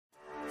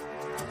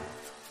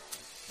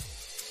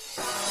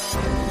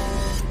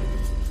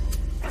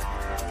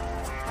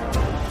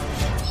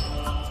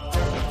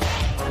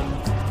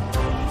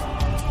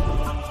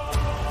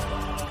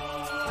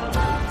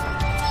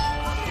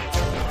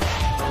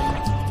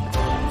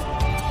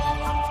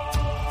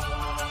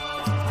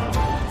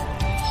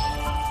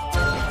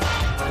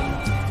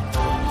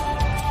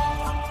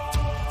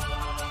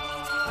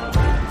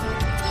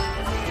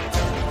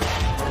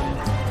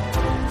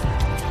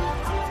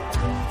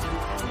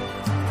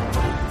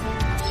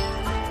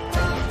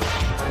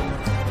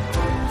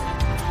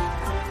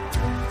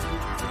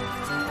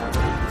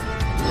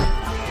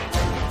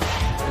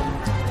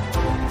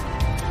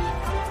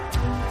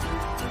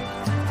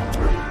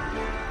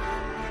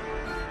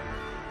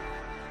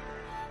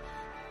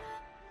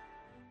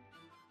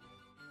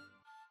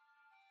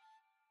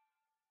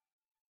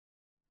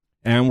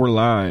And we're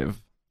live.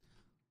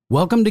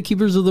 Welcome to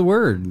Keepers of the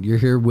Word. You're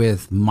here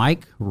with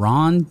Mike,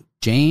 Ron,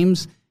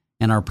 James,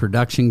 and our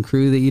production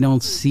crew that you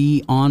don't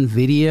see on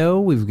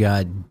video. We've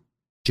got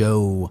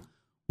Joe,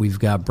 we've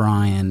got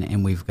Brian,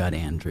 and we've got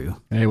Andrew.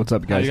 Hey, what's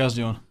up, guys? How you guys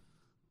doing?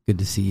 Good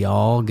to see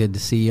y'all. Good to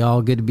see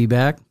y'all. Good to be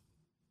back.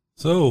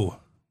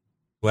 So,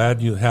 glad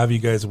to have you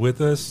guys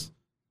with us.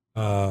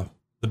 The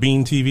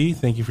Bean TV,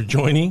 thank you for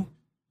joining.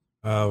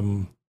 I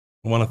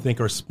want to thank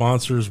our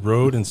sponsors,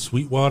 Rode and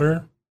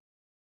Sweetwater.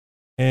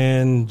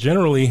 And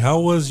generally, how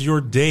was your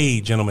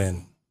day,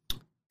 gentlemen?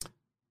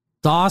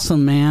 It's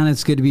awesome, man.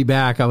 It's good to be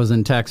back. I was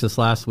in Texas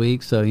last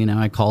week, so,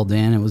 I called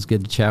in. It was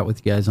good to chat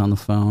with you guys on the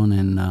phone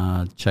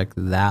and check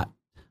that.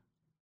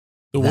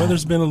 The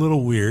weather's been a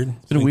little weird.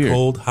 It's been weird.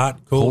 Cold,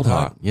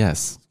 hot.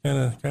 Yes.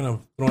 Kind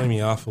of throwing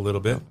me off a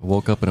little bit. I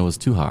woke up and it was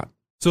too hot.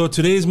 So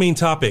today's main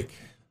topic,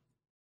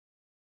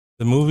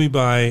 the movie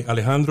by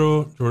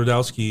Alejandro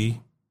Jodorowsky,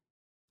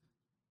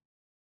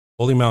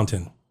 Holy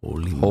Mountain.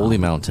 Holy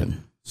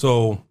Mountain.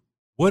 So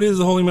what is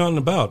the Holy Mountain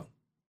about?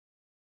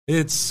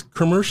 It's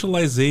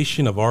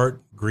commercialization of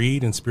art,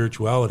 greed, and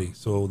spirituality.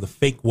 So the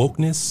fake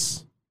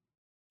wokeness,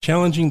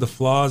 challenging the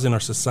flaws in our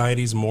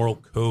society's moral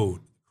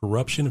code,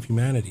 corruption of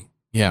humanity.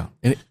 Yeah.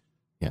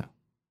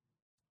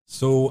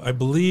 So I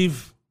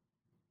believe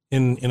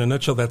in a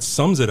nutshell that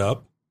sums it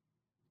up.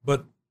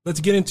 But let's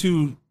get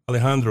into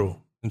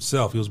Alejandro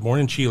himself. He was born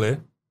in Chile.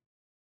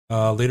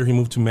 Later he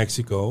moved to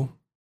Mexico.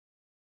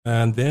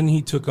 And then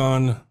he took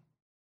on,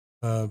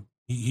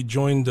 he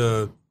joined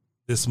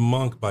this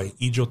monk by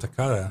Ijo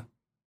Takada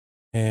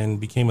and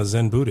became a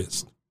Zen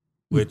Buddhist,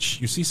 which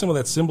you see some of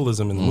that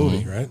symbolism in the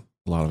movie, right?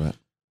 A lot of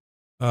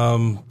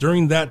it.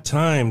 During that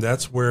time,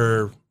 that's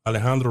where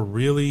Alejandro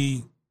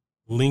really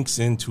links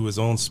into his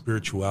own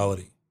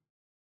spirituality.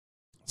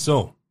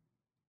 So,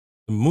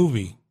 the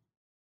movie,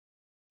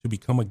 To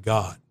Become a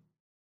God,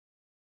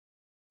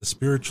 the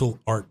spiritual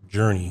art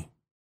journey.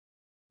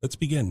 Let's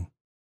begin.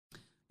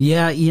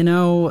 Yeah,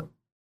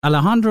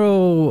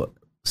 Alejandro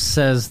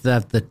says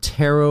that the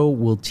tarot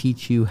will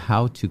teach you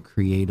how to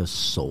create a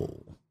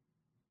soul.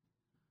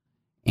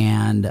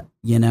 And,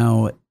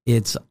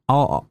 it's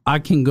all, I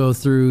can go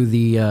through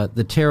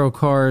the tarot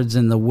cards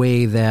and the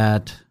way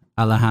that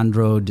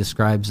Alejandro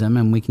describes them,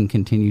 and we can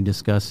continue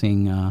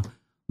discussing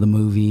the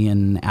movie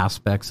and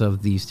aspects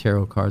of these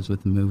tarot cards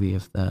with the movie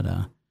if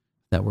that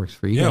works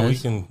for you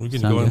guys. Yeah, we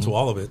can go into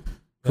all of it.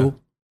 Cool. Yeah.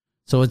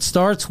 So it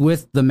starts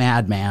with the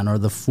madman or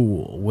the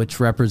fool, which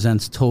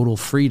represents total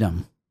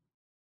freedom.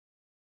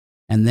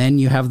 And then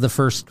you have the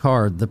first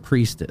card, the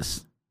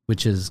priestess,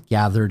 which is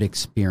gathered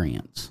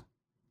experience.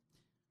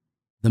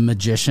 The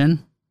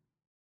magician,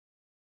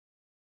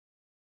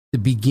 the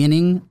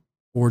beginning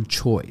or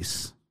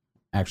choice.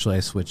 Actually, I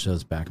switch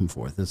those back and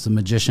forth. It's the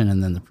magician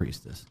and then the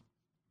priestess.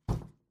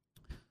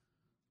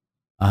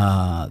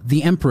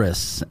 The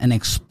empress, an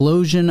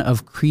explosion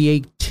of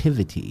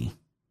creativity.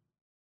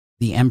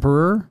 The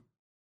emperor,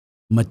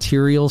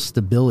 material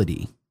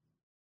stability.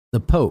 The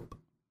pope,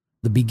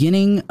 the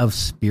beginning of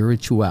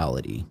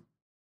spirituality.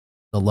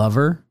 The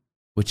lover,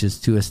 which is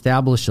to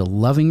establish a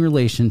loving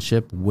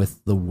relationship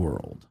with the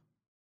world.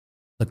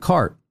 The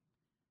cart,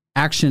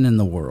 action in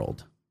the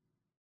world.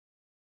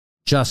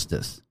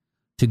 Justice,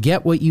 to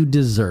get what you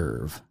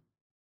deserve.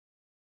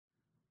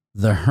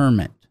 The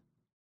hermit,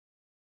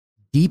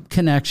 deep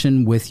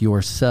connection with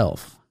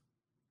yourself.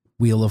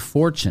 Wheel of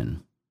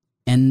fortune,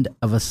 end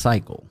of a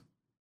cycle.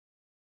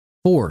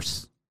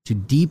 Force, to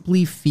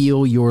deeply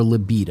feel your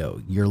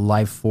libido, your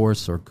life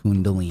force or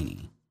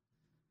kundalini.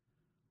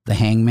 The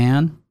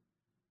hangman,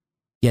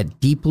 get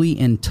deeply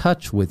in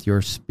touch with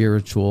your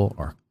spiritual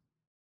or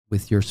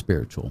with your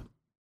spiritual.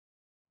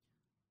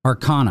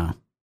 Arcana,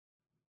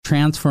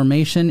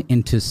 transformation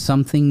into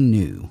something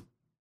new.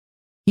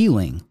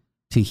 Healing,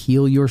 to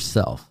heal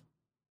yourself.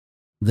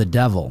 The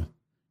devil,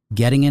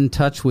 getting in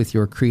touch with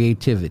your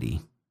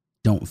creativity.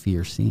 Don't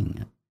fear seeing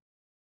it.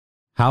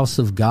 House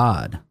of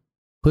God,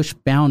 push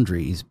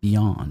boundaries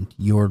beyond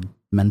your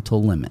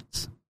mental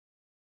limits.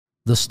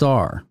 The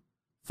star,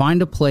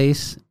 find a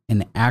place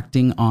in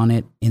acting on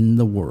it in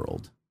the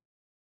world.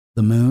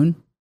 The moon,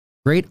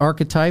 great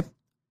archetype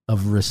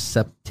of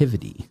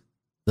receptivity.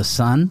 The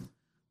sun,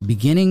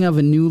 beginning of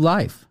a new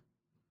life.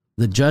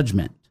 The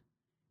judgment,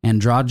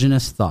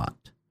 androgynous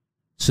thought,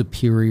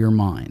 superior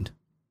mind.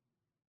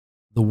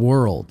 The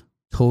world,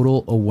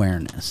 total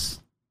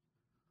awareness.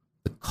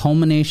 The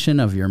culmination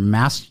of your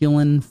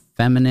masculine,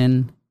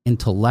 feminine,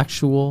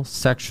 intellectual,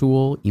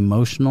 sexual,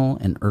 emotional,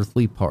 and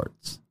earthly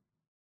parts.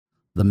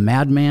 The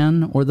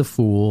madman or the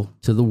fool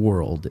to the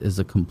world is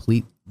a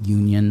complete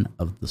union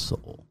of the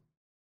soul.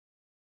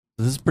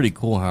 This is pretty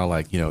cool how,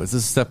 it's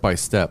just step by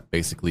step,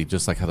 basically,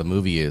 just like how the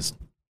movie is.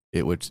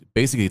 Which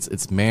basically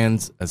it's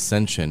man's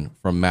ascension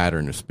from matter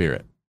into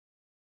spirit.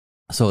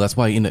 So that's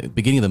why in the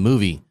beginning of the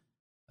movie,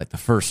 like the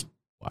first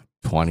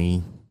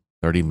 20,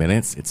 30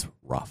 minutes, it's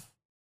rough.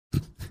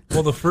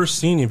 Well, the first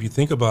scene, if you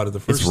think about it, the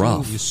first scene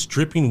rough. is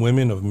stripping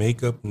women of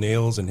makeup,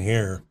 nails, and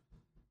hair,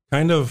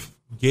 kind of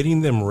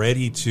getting them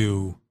ready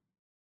to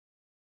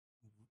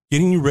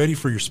getting you ready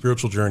for your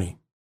spiritual journey,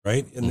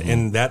 right?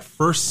 And that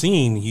first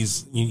scene,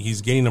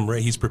 he's getting them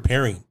ready. He's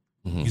preparing.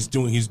 He's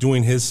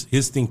doing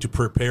his thing to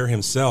prepare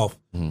himself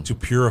to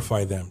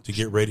purify them, to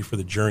get ready for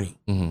the journey,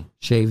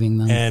 Shaving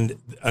them. And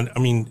I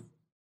mean,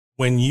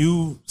 when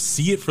you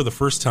see it for the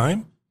first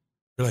time,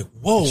 you're like,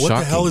 "Whoa, what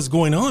the hell is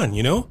going on?"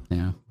 You know.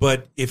 Yeah.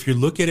 But if you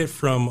look at it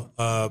from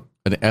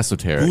an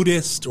esoteric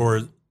Buddhist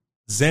or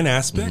Zen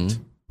aspect,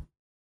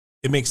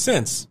 it makes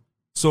sense.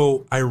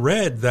 So I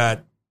read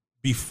that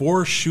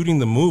before shooting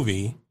the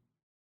movie,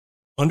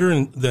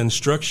 under the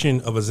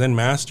instruction of a Zen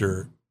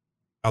master,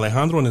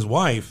 Alejandro and his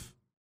wife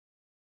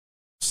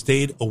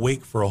stayed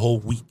awake for a whole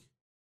week,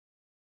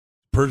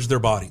 purged their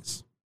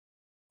bodies.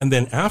 And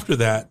then after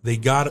that, they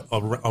got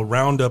a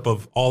roundup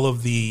of all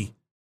of the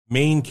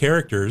main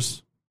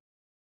characters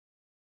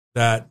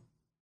that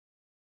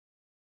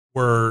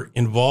were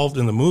involved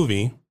in the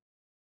movie.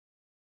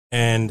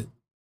 And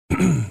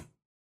and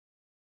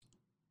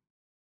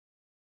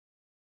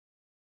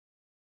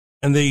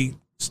they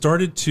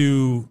started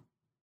to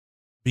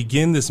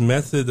begin this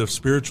method of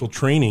spiritual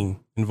training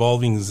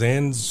involving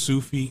Zen,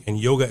 Sufi, and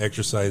yoga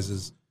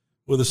exercises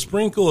with a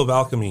sprinkle of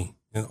alchemy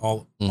and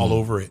all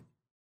over it.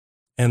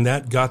 And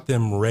that got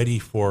them ready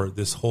for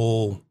this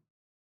whole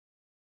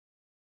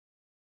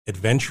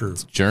adventure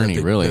journey,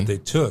 that they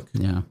took.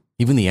 Yeah.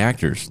 Even the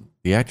actors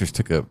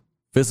took a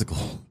physical,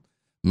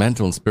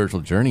 mental, and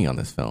spiritual journey on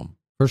this film.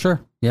 For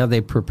sure. Yeah,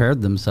 they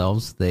prepared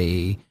themselves.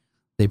 They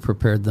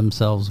prepared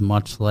themselves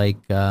much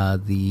like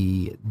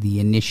the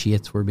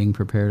initiates were being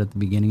prepared at the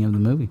beginning of the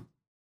movie.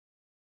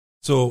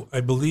 So I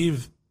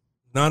believe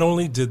not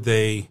only did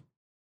they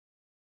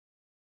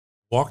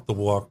walk the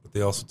walk, but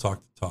they also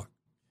talked the talk.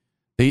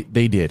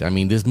 They did. I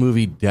mean, this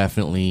movie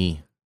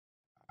definitely,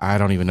 I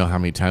don't even know how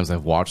many times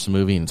I've watched the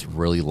movie, and it's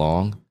really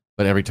long,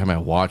 but every time I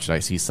watch it, I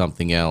see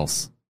something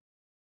else.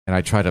 And I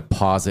try to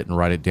pause it and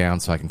write it down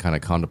so I can kind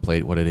of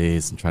contemplate what it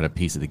is and try to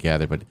piece it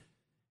together. But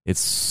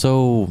it's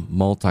so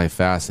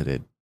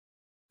multifaceted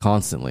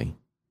constantly.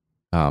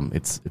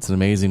 It's an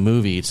amazing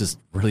movie. It's just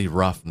really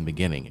rough in the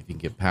beginning, if you can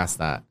get past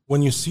that.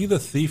 When you see the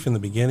thief in the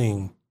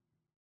beginning,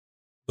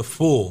 the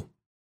fool,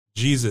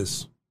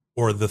 Jesus,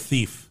 or the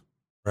thief,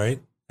 right,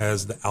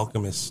 as the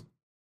alchemist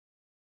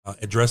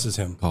addresses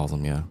him. Calls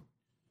him, yeah.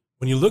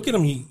 When you look at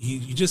him,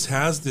 he just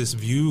has this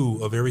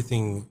view of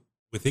everything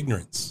with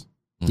ignorance.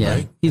 Yeah,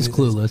 right? he's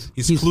clueless.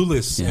 He's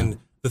clueless, yeah. And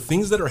the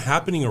things that are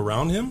happening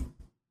around him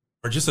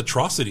are just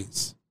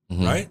atrocities,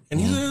 right? And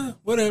he's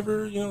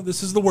whatever,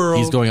 this is the world.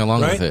 He's going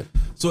along right? with it.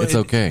 So it's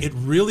okay. It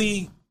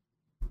really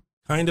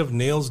kind of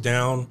nails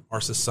down our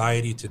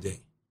society today.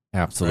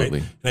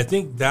 Absolutely. Right? And I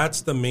think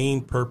that's the main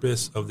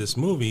purpose of this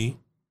movie,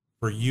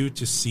 for you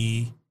to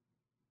see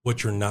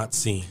what you're not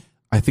seeing.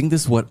 I think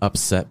this is what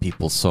upset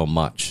people so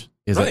much,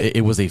 is that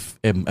it was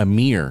a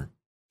mirror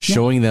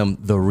showing them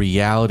the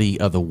reality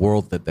of the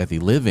world that they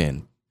live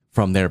in,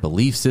 from their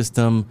belief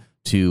system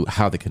to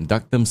how they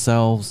conduct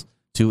themselves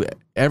to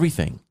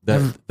everything,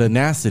 the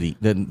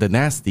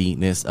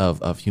nastiness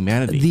of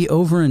humanity, the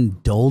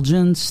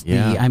overindulgence.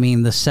 I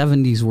mean, the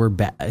 70s were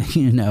bad.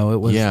 It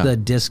was the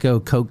disco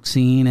coke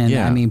scene, and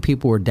I mean,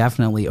 people were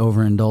definitely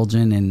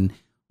overindulging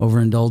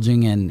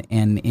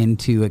and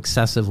into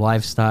excessive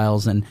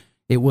lifestyles, and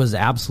it was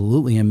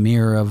absolutely a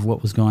mirror of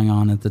what was going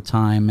on at the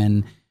time.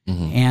 And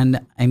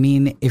I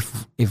mean,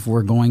 if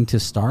we're going to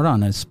start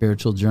on a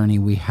spiritual journey,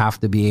 we have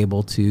to be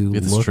able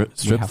to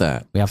strip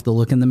that. We have to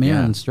look in the mirror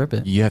and strip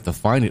it. You have to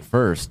find it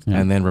first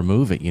and then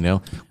remove it.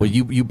 Well,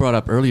 you brought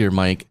up earlier,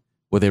 Mike,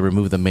 where they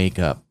remove the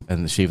makeup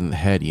and the shaving the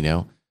head.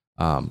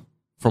 From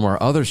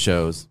our other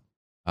shows,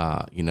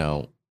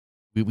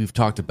 we've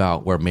talked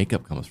about where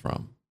makeup comes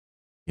from.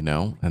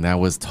 And that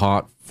was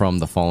taught from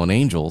the fallen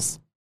angels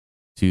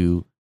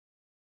to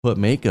put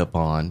makeup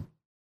on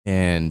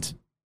and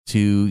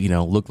to,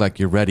 look like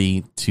you're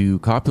ready to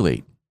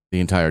copulate the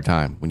entire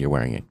time when you're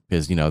wearing it.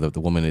 Because, the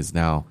woman is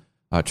now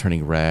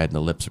turning red and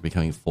the lips are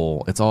becoming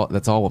full. That's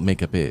all what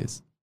makeup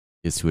is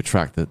to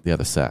attract the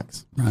other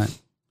sex.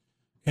 Right.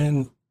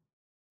 And,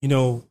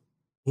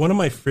 one of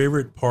my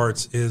favorite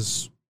parts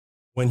is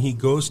when he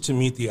goes to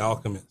meet the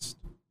alchemist.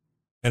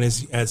 And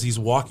as he's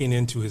walking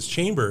into his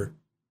chamber,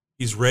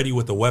 he's ready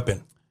with a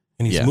weapon.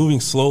 And he's moving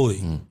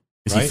slowly.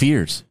 Because he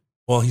fears.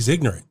 Well, he's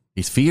ignorant.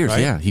 He fears,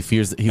 right? He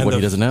fears what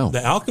he doesn't know.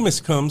 The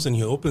alchemist comes and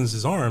he opens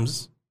his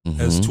arms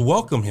as to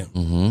welcome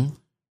him.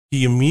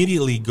 He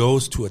immediately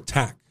goes to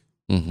attack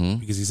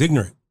because he's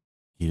ignorant.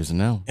 He doesn't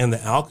know. And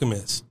the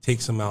alchemist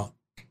takes him out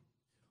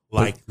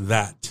like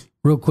that.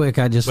 Real quick,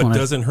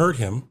 doesn't hurt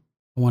him.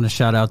 I want to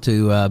shout out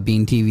to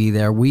Bean TV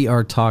there. We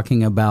are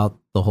talking about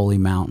The Holy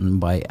Mountain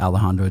by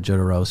Alejandro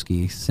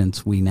Jodorowsky.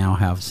 Since we now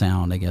have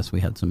sound, I guess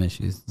we had some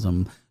issues,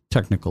 some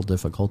technical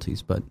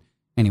difficulties. But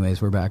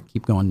anyways, we're back.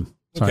 Keep going.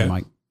 Sorry,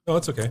 Mike. No,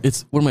 it's okay.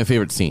 It's one of my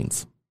favorite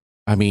scenes.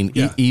 I mean,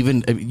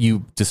 even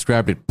you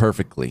described it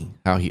perfectly,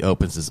 how he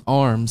opens his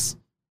arms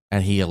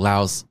and he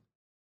allows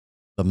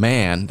the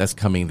man that's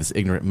coming, this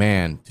ignorant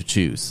man, to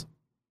choose.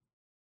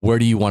 Where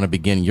do you want to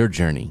begin your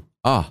journey?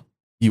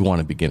 You want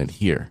to begin it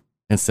here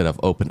instead of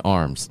open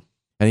arms.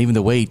 And even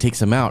the way he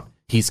takes him out,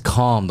 he's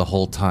calm the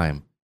whole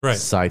time. Right.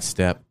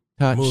 Sidestep,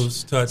 touch,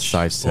 Moves, touch,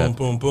 sidestep,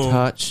 boom, boom, boom.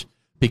 touch,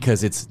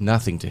 because it's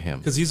nothing to him.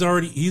 Because he's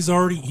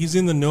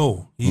in the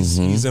know.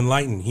 He's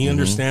enlightened. He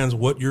understands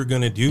what you're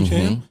going to do to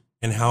him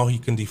and how he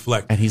can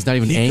deflect. And he's not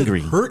even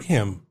angry. Could hurt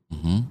him.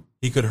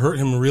 He could hurt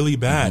him really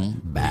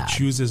bad. Bad. He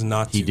chooses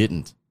not to. He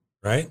didn't.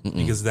 Right?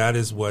 Because that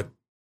is what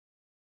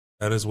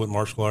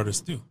martial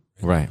artists do.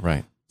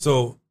 Right.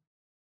 So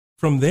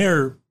from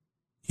there,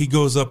 he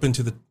goes up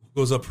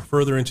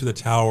further into the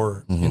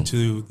tower,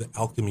 into the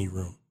alchemy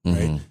room.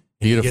 Right? And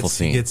Beautiful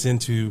scene. He gets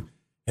into,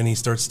 and he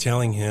starts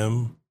telling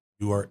him,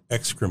 "You are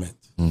excrement,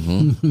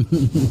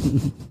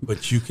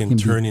 but you can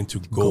turn into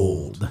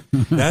gold."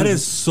 That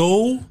is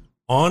so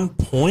on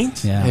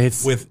point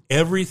with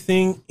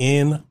everything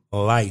in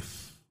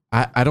life.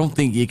 I don't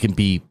think it can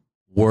be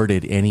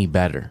worded any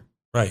better.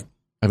 Right.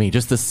 I mean,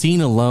 just the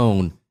scene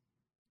alone,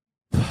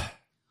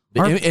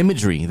 the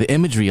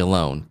imagery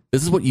alone.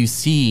 This is what you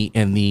see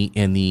in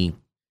the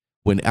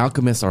when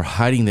alchemists are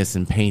hiding this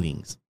in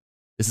paintings.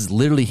 This is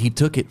literally, he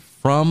took it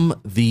from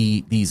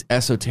these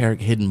esoteric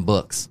hidden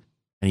books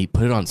and he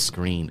put it on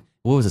screen.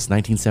 What was this,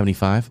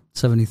 1975?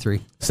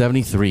 73.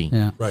 73.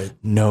 Yeah. Right.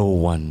 No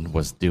one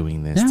was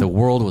doing this. Yeah. The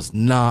world was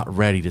not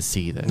ready to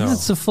see this. No.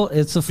 It's a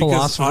Because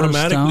philosopher's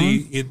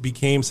automatically stone. it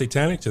became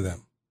satanic to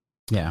them.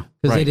 Yeah.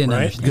 Because they didn't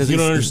Right? understand. Because you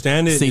don't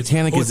understand it.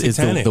 Satanic it's is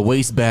satanic. the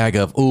waste bag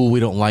of, oh, we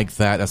don't like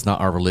that. That's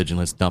not our religion.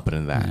 Let's dump it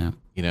in that. Yeah.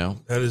 You know?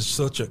 That is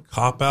such a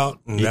cop out,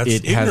 and that's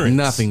It ignorance. has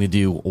nothing to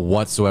do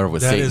whatsoever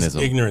with That Satanism.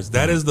 is ignorance.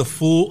 That is the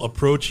fool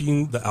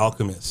approaching the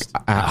alchemist.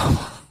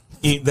 Ow.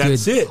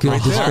 That's it. Good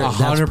Right there. description. That's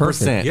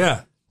 100%.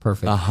 Yeah.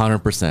 Perfect.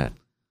 100%.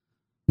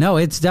 No,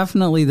 it's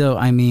definitely, though.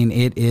 I mean,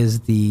 it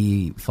is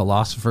the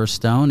Philosopher's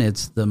Stone.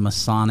 It's the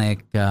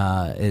Masonic.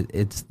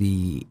 It's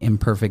the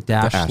imperfect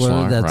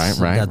ashlar that's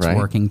right.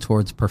 working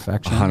towards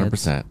perfection.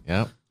 100%.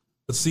 Yep.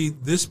 But see,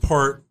 this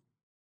part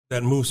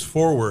that moves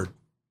forward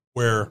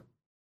where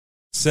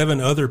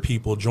 7 other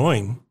people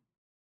join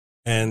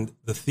and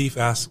the thief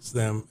asks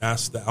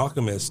the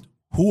alchemist,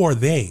 who are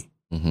they?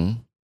 Mm-hmm.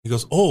 He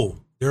goes, oh,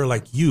 they're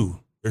like you.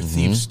 They're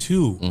thieves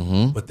too,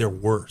 but they're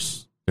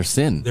worse. They're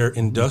sin. They're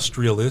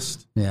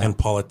industrialists and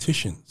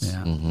politicians.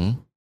 Yeah. Mm-hmm.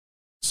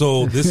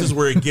 So this is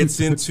where it gets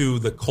into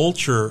the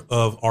culture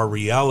of our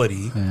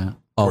reality,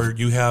 where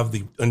you have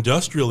the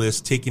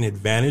industrialists taking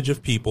advantage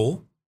of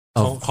people,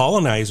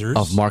 colonizers.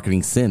 Of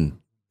marketing sin.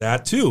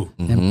 That too.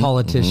 And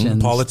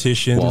politicians.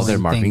 Politicians. Well, they're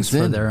doing marketing things for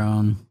sin. their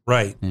own.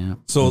 Right. Yeah.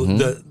 So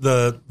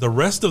the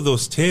rest of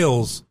those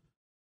tales,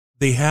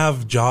 they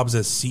have jobs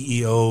as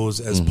CEOs,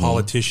 as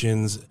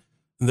politicians,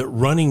 that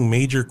running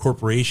major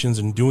corporations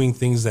and doing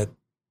things that,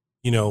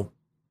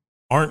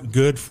 aren't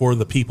good for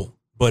the people,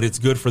 but it's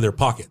good for their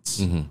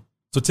pockets.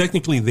 So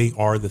technically they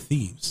are the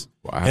thieves.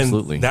 Well,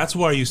 absolutely. And that's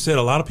why you said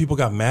a lot of people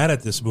got mad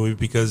at this movie,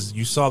 because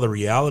you saw the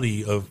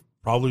reality of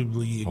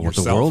probably What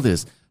yourself. the world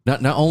is.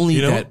 Not only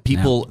that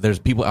there's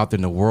people out there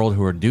in the world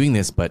who are doing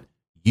this, but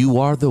you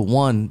are the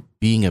one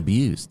being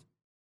abused.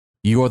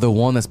 You are the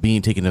one that's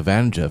being taken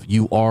advantage of.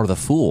 You are the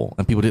fool.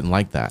 And people didn't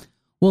like that.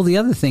 Well, the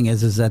other thing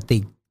is that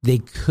they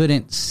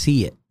couldn't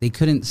see it. They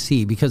couldn't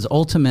see, because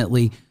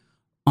ultimately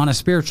on a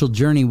spiritual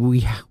journey, we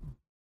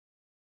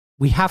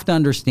have to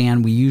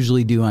understand, we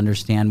usually do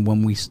understand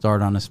when we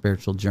start on a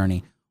spiritual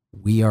journey,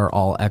 we are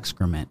all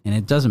excrement. And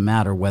it doesn't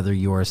matter whether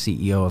you're a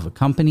CEO of a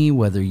company,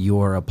 whether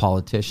you're a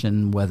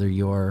politician, whether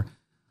you're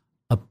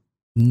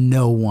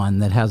no one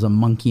that has a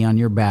monkey on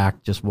your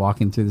back just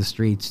walking through the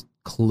streets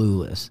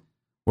clueless.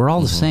 We're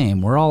all the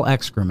same. We're all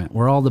excrement.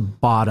 We're all the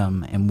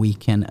bottom, and we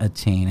can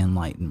attain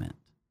enlightenment.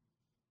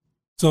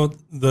 So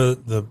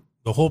the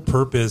whole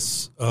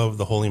purpose of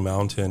the Holy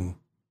Mountain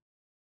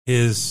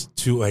is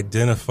to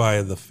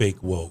identify the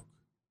fake woke.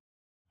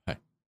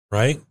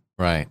 Right?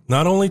 Right.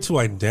 Not only to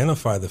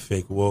identify the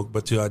fake woke,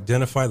 but to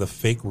identify the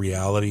fake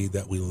reality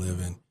that we live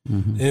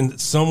in.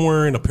 And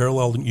somewhere in a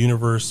parallel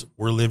universe,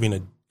 we're living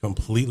a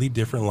completely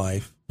different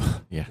life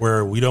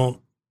where we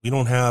don't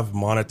have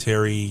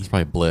monetary. It's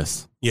probably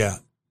bliss. Yeah.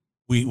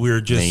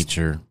 We're just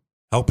nature,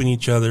 helping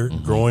each other,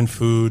 growing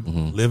food,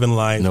 living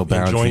life, no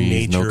boundaries, enjoying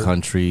nature. no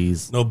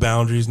countries. No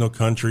boundaries, no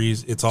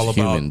countries. It's all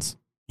humans. About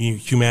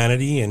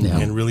humanity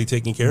and really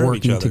taking care of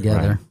each Working other.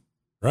 together.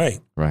 Right.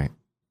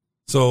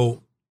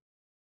 So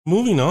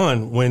moving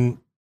on, when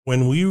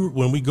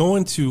we go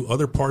into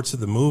other parts of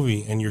the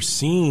movie and you're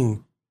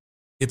seeing,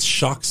 it's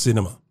shock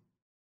cinema.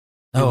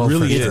 Oh,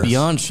 really It's is.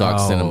 beyond shock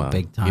cinema,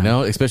 big time.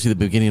 Especially the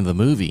beginning of the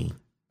movie.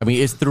 I mean,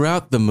 it's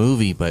throughout the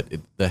movie, but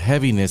the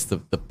heaviness, the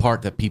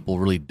part that people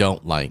really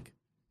don't like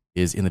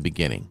is in the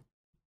beginning.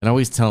 And I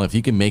always tell them, if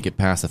you can make it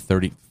past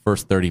the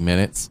first 30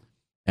 minutes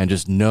and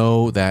just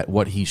know that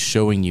what he's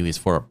showing you is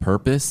for a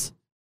purpose,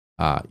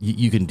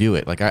 you can do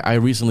it. Like I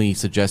recently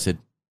suggested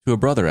to a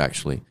brother,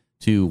 actually,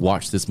 to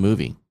watch this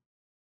movie.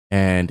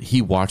 And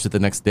he watched it the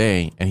next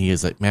day, and he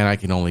is like, man, I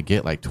can only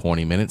get like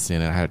 20 minutes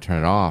in, and I had to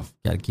turn it off.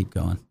 Got to keep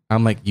going.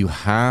 I'm like, you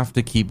have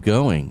to keep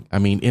going. I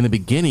mean, in the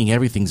beginning,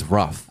 everything's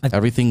rough.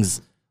 Everything's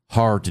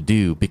hard to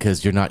do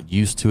because you're not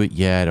used to it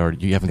yet or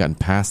you haven't gotten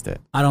past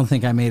it. I don't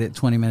think I made it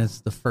 20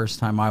 minutes the first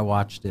time I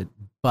watched it,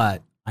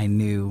 but I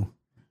knew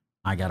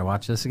I got to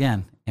watch this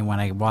again. And when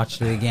I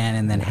watched it again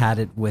and then had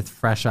it with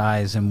fresh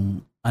eyes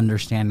and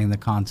understanding the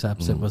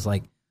concepts, it was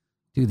like,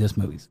 dude, this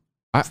movie's...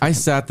 I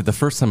sat there the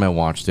first time I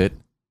watched it.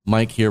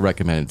 Mike here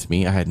recommended it to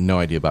me. I had no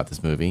idea about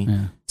this movie.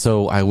 Yeah.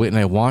 So I went and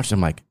I watched.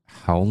 I'm like,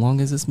 how long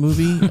is this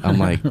movie? I'm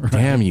like,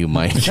 damn you,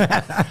 Mike.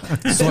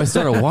 So I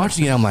started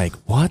watching it. I'm like,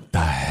 what the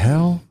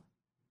hell?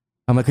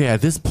 I'm like, okay,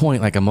 at this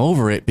point, like I'm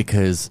over it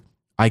because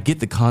I get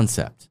the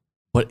concept,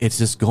 but it's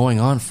just going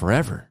on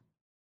forever.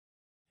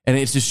 And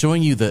it's just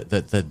showing you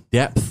the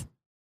depth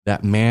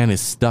that man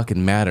is stuck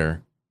in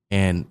matter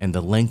and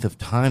the length of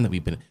time that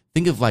we've been.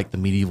 Think of like the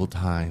medieval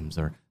times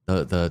or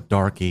the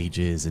dark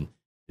ages and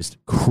just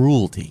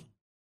cruelty,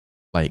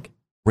 like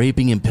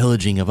raping and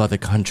pillaging of other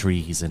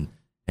countries and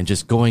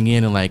just going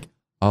in and like,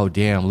 oh,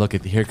 damn, look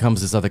at here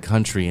comes this other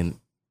country and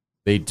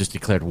they just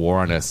declared war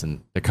on us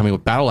and they're coming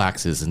with battle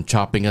axes and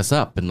chopping us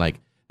up. And like,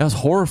 that was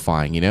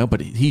horrifying, you know,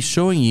 but he's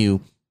showing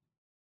you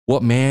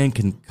what man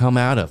can come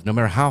out of. No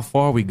matter how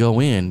far we go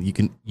in,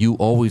 you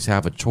always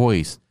have a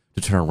choice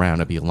to turn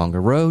around. It'll be a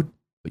longer road,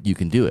 but you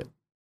can do it.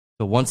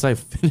 So once I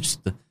finished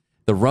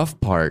the rough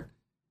part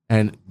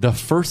and the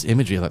first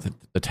imagery of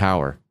the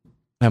tower,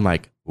 I'm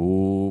like,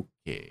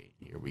 okay,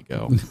 here we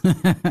go.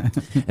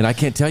 And I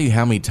can't tell you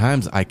how many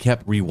times I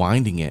kept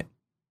rewinding it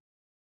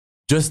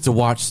just to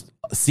watch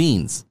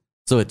scenes.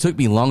 So it took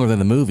me longer than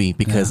the movie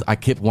because I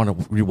kept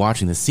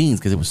rewatching the scenes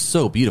because it was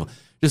so beautiful.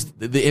 Just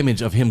the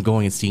image of him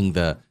going and seeing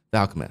the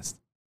alchemist.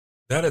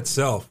 That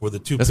itself, where the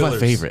two That's pillars.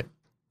 That's my favorite.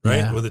 Right?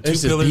 Yeah. Where the two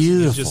pillars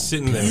is just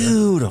sitting there.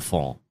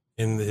 Beautiful.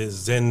 In his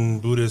Zen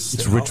Buddhist.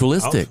 It's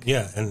ritualistic.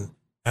 Yeah. And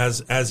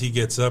as he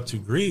gets up to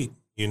greet,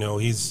 you know,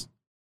 he's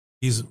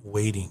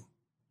waiting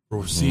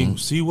for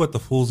see what the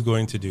fool's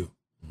going to do.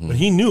 But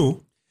he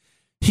knew.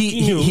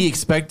 He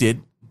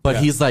expected, but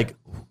he's like,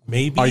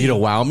 maybe. Are you going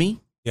to wow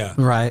me? Yeah.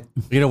 Right.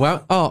 You know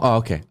what? Oh,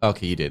 okay.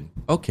 Okay, you did.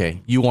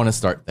 Okay, you want to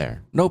start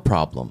there. No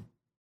problem.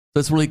 So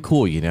it's really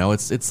cool, you know?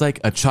 It's like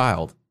a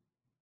child.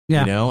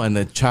 Yeah. You know, and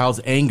the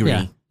child's angry.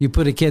 Yeah. You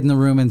put a kid in the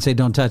room and say,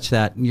 don't touch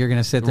that. And you're going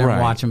to sit there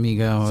and watch him. You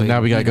go. So now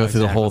we got to go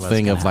through the whole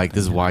thing of like,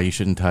 this is why you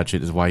shouldn't touch it.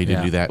 This is why you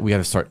didn't do that. We got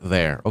to start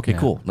there. Okay,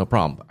 cool. No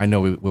problem. I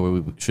know where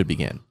we should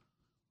begin.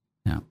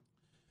 Yeah.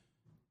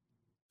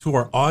 To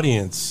our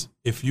audience,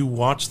 if you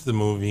watched the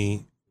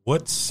movie,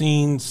 what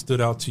scene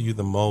stood out to you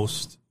the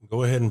most?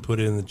 Go ahead and put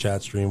it in the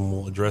chat stream.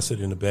 We'll address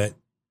it in a bit.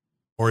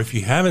 Or if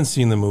you haven't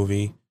seen the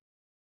movie,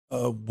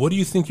 what do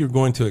you think you're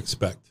going to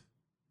expect?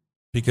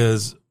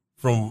 Because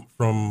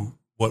from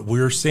what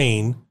we're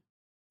saying,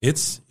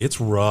 it's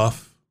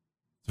rough.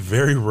 It's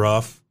very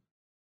rough.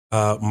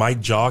 My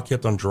jaw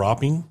kept on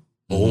dropping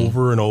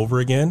over and over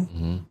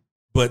again.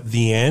 But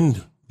the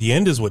end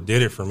is what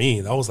did it for me.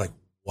 That was like,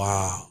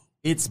 wow.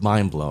 It's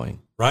mind blowing,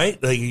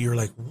 right? Like you're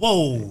like,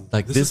 whoa!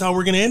 Like this is how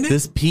we're gonna end it.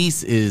 This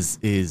piece is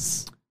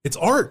it's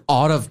art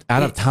out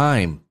of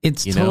time.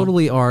 It's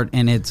totally art,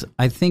 and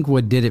I think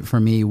what did it for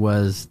me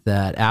was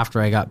that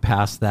after I got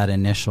past that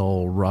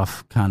initial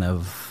rough kind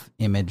of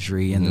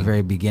imagery in the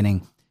very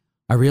beginning,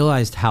 I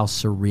realized how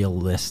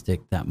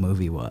surrealistic that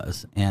movie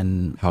was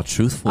and how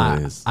truthful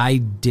it is. I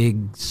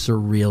dig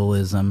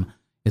surrealism.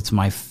 It's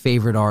my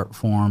favorite art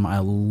form. I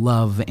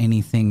love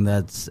anything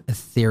that's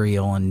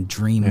ethereal and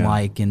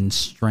dreamlike and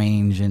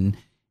strange. And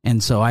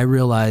so I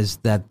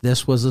realized that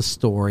this was a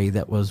story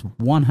that was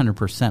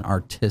 100%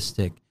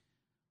 artistic.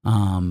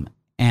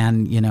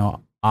 And, you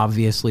know,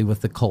 obviously with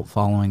the cult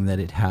following that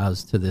it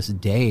has to this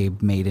day,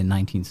 made in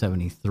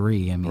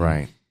 1973. I mean,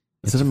 right.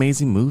 It's an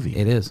amazing movie.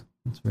 It is.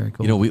 It's very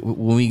cool. You know,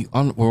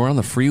 when we're on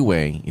the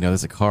freeway, you know,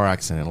 there's a car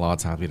accident. A lot of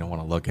times we don't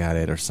want to look at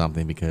it or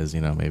something because,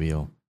 you know, maybe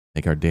it'll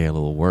make our day a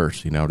little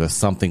worse. You know, there's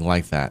something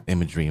like that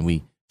imagery, and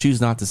we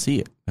choose not to see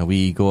it. And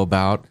we go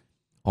about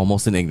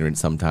almost in ignorance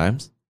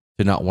sometimes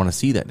to not want to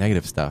see that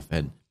negative stuff.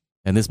 And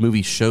this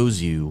movie shows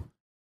you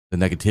the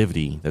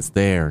negativity that's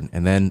there,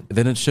 and then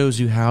it shows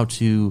you how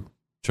to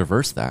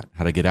traverse that,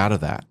 how to get out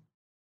of that.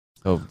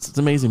 So it's an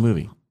amazing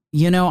movie.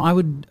 You know,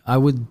 I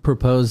would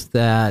propose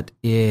that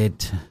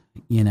it,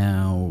 you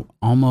know,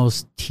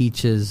 almost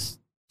teaches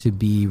to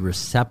be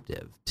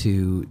receptive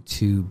to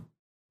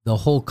the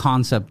whole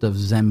concept of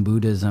Zen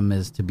Buddhism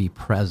is to be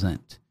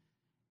present.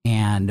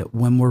 And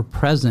when we're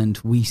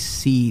present, we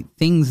see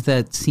things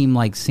that seem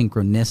like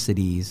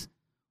synchronicities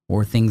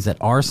or things that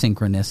are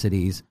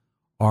synchronicities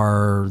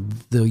are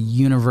the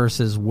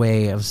universe's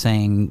way of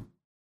saying,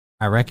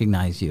 I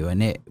recognize you.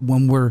 And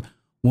when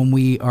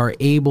we are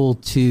able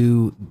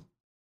to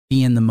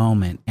be in the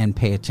moment and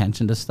pay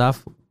attention to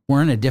stuff,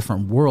 we're in a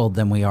different world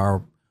than we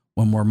are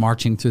when we're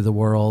marching through the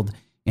world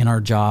in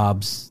our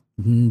jobs,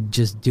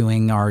 just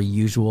doing our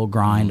usual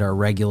grind, our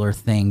regular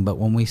thing. But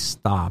when we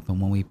stop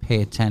and when we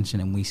pay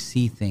attention and we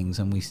see things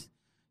and we,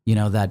 you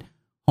know, that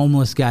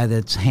homeless guy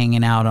that's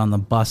hanging out on the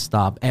bus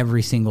stop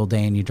every single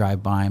day and you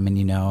drive by him and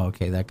you know,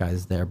 okay, that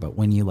guy's there. But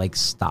when you like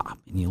stop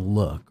and you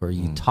look or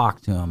you talk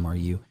to him or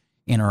you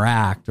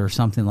interact or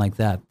something like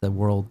that, the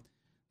world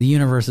The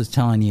universe is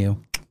telling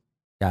you,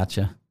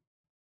 gotcha.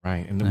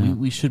 Right. And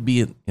we should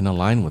be in a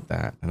line with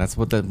that. And that's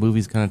what that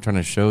movie's kind of trying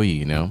to show you,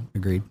 you know?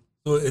 Agreed.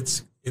 So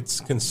it's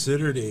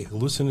considered a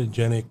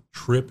hallucinogenic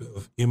trip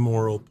of the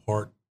immoral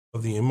part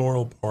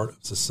of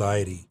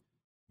society.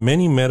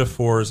 Many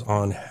metaphors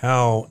on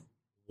how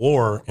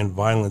war and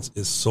violence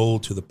is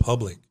sold to the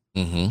public,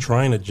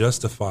 trying to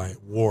justify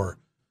war.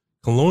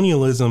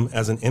 Colonialism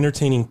as an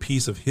entertaining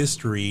piece of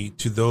history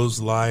to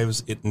those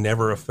lives it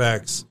never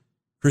affects.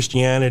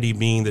 Christianity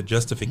being the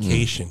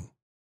justification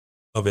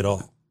of it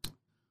all.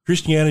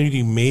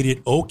 Christianity made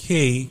it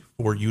okay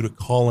for you to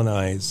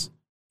colonize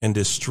and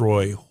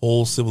destroy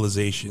whole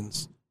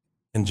civilizations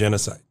and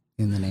genocide.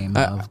 In the name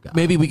of God.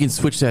 Maybe we can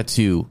switch that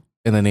to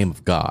in the name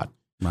of God.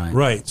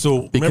 Right.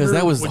 So because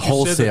that was what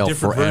wholesale you said, the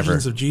different forever.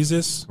 versions of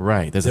Jesus.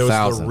 Right. There's there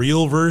 1,000. was the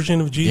real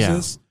version of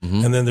Jesus,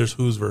 Yeah. and then there's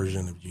whose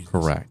version of Jesus.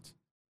 Correct.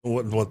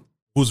 What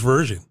whose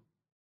version?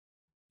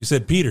 You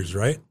said Peter's,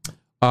 right?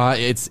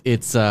 It's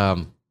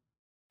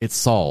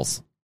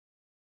Saul's.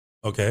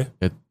 Okay.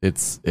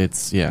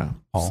 It's yeah.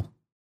 Paul.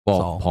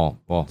 Paul.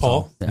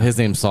 Paul. Yeah. His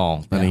name's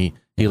Saul. Then Yeah.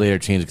 he later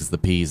changed because the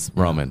P's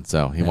Roman,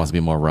 so he wants to be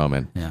more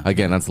Roman. Yeah.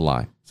 Again, that's a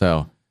lie.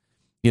 So,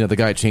 the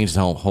guy changed his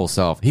whole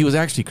self. He was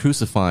actually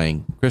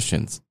crucifying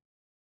Christians,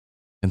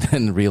 and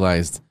then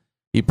realized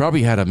he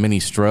probably had a mini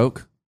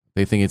stroke.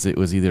 They think it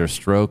was either a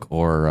stroke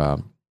or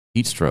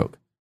heat stroke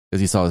because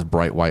he saw this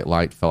bright white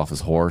light fell off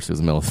his horse. It was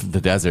in the middle of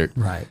the desert.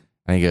 Right.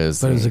 And he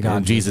goes, But it was a God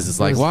and Jesus vision. is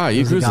like, It was- why are it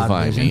you was a God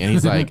crucifying vision. me? And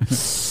he's like,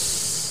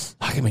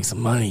 I can make some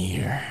money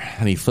here.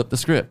 And he flipped the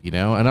script, And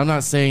I'm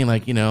not saying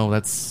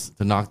that's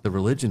to knock the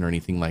religion or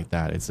anything like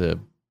that. It's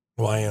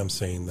Well, I am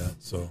saying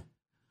that. So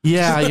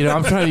yeah,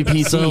 I'm trying to be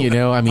PC,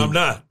 I mean, I'm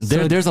not.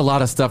 There's a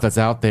lot of stuff that's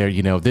out there,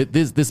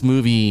 This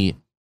movie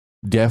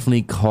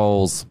definitely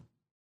calls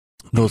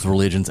those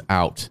religions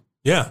out.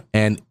 Yeah.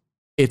 And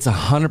it's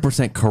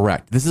 100%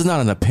 correct. This is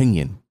not an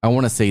opinion. I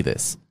want to say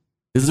this.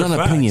 This is These not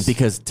are an opinion facts.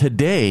 because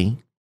today,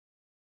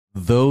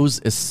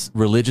 those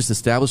religious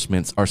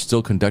establishments are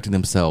still conducting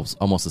themselves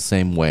almost the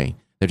same way.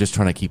 They're just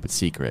trying to keep it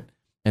secret.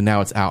 And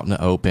now it's out in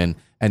the open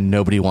and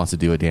nobody wants to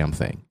do a damn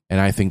thing. And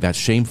I think that's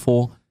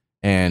shameful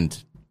and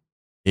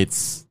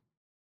it's,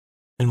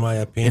 In my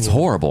opinion, it's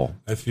horrible.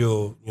 I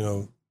feel,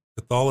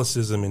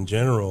 Catholicism in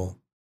general,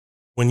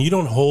 when you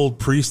don't hold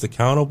priests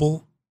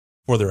accountable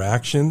for their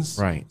actions,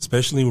 Right.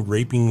 especially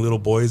raping little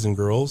boys and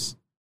girls,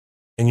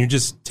 and you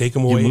just take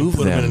them away and move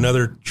put them in them.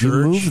 another You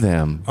church, move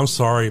them. I'm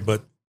sorry,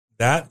 but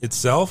that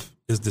itself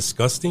is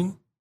disgusting.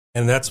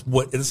 And that's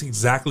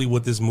exactly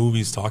what this movie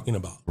is talking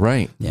about.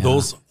 Right. Yeah.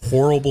 Those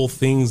horrible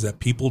things that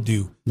people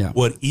do. Yeah.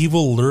 What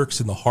evil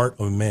lurks in the heart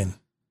of men.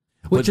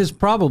 Which is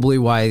probably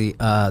why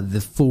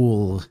the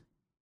fool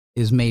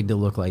is made to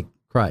look like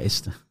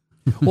Christ.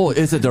 Well,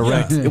 it's a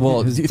direct. Yeah.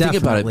 Well, It's you think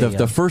about it. definitely,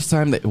 The first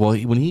time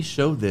when he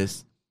showed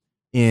this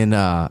in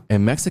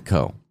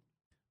Mexico,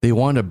 they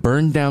wanted to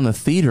burn down the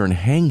theater and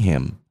hang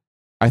him.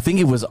 I think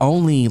it was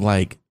only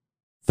like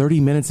 30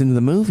 minutes into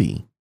the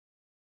movie.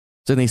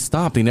 So they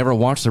stopped. They never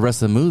watched the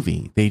rest of the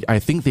movie. I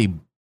think they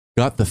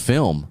got the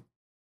film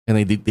and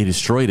they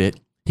destroyed it.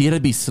 He had to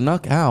be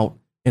snuck out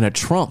in a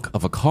trunk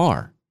of a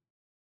car.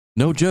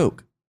 No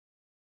joke.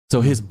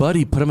 So his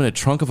buddy put him in a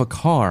trunk of a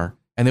car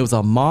and there was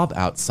a mob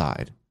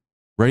outside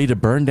ready to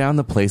burn down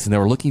the place, and they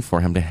were looking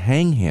for him to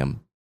hang him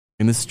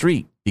in the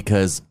street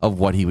because of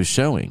what he was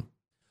showing.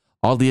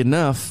 Oddly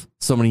enough,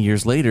 so many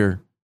years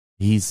later,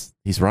 he's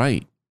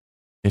right.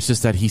 It's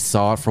just that he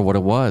saw it for what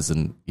it was,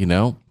 and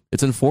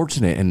it's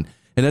unfortunate. And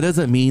that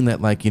doesn't mean that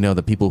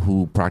the people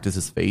who practice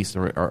his faith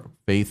or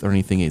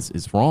anything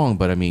is wrong.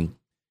 But I mean,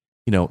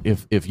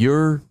 if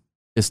your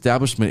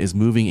establishment is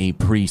moving a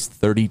priest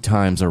 30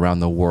 times around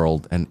the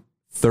world and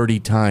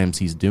 30 times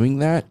he's doing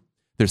that,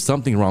 there's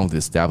something wrong with the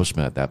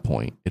establishment at that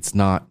point. It's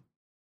not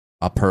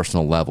a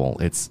personal level.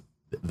 It's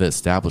the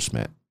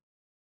establishment.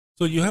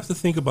 So you have to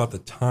think about the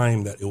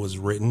time that it was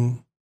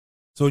written.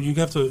 So you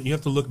have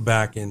to look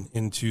back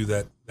into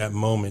that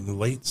moment in the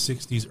late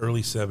 60s,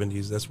 early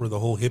 70s. That's where the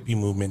whole hippie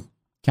movement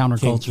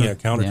Counterculture.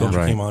 counterculture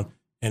Right. came on,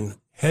 and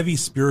heavy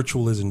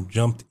spiritualism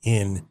jumped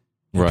in.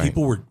 And Right.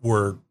 people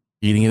were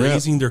Eating it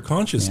raising their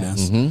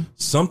consciousness. up. Mm-hmm.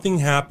 Something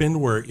happened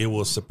where it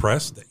was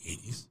suppressed. The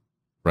 80s.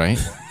 Right?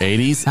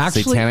 80s,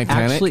 Satanic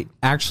Panic.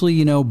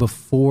 Actually,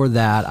 before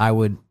that, I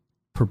would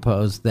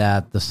propose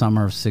that the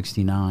summer of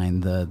 '69,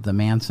 the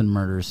Manson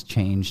murders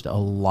changed a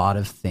lot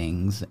of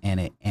things, and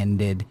it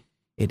ended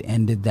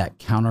that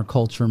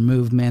counterculture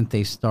movement.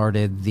 They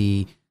started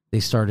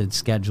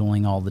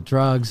scheduling all the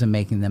drugs and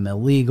making them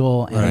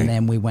illegal, and Right.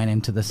 then we went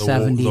into the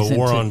 '70s. The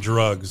war on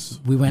drugs.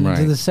 We went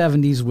into Right. the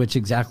 '70s, which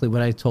exactly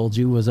what I told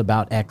you was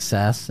about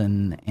excess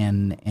and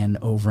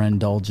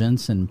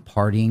overindulgence and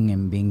partying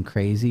and being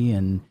crazy,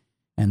 and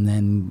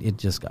then it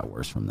just got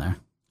worse from there.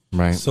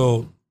 Right.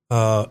 So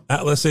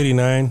Atlas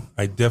 89,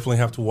 I definitely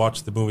have to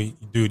watch the movie.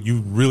 Dude,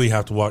 you really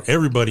have to watch.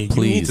 Everybody,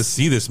 you need to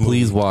see this movie.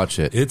 Please watch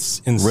it.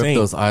 It's insane. Rip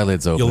those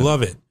eyelids open. You'll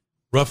love it.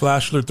 Rough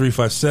Lashler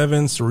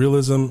 357,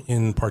 Surrealism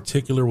in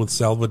particular with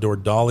Salvador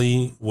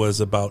Dali was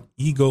about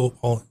ego,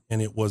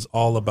 and it was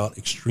all about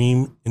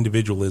extreme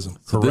individualism.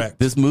 Correct.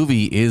 This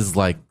movie is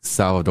like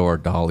Salvador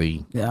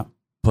Dali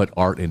put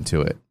art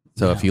into it.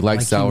 So if you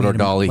like Salvador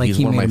Dali, he's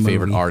one of my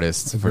favorite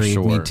artists for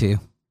sure. Me too.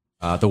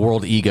 The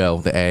World Ego,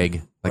 the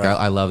egg. Like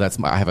I love that.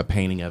 I have a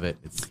painting of it.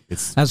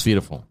 It's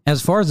beautiful.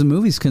 As far as the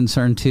movie's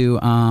concerned too,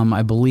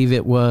 I believe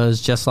it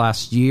was just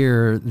last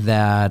year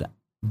that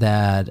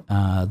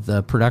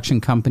the production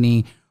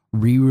company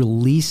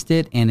re-released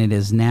it, and it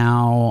is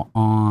now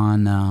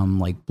on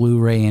like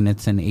Blu-ray, and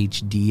it's in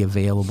HD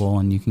available,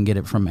 and you can get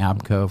it from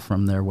Abco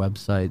from their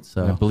website.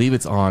 So I believe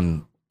it's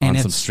on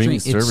some streaming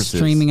services. It's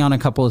streaming on a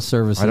couple of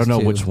services. I don't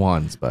know too. which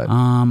ones, but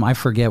I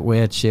forget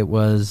which it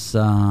was.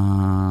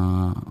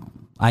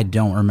 I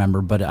don't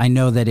remember, but I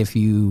know that if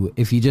you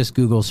just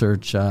Google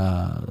search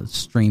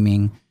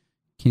streaming,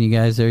 can you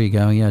guys? There you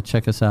go. Yeah,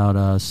 check us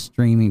out.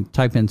 Streaming.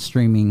 Type in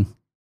streaming.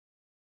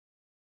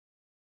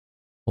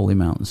 Holy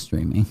Mountain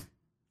streaming.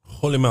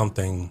 Holy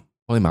Mountain.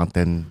 Holy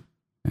Mountain.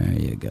 There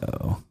you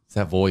go. It's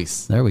that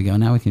voice. There we go.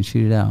 Now we can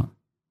shoot it out.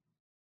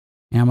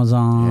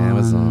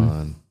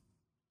 Amazon.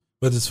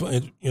 But it's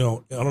funny, I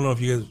don't know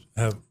if you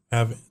guys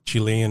have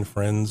Chilean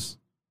friends.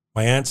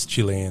 My aunt's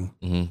Chilean,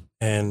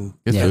 and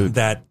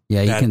that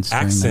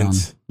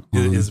accent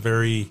is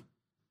very.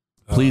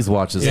 Please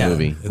watch this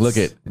movie. Look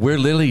we're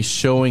literally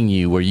showing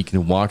you where you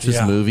can watch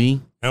this movie.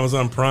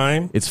 Amazon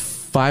Prime. It's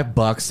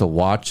 $5 to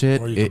watch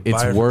it.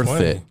 It's worth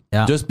it.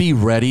 Yeah. Just be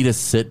ready to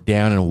sit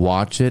down and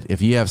watch it.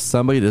 If you have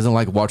somebody that doesn't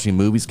like watching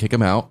movies, kick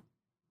them out.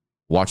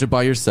 Watch it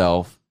by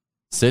yourself.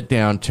 Sit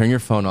down, turn your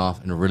phone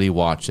off, and really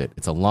watch it.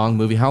 It's a long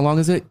movie. How long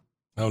is it?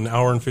 An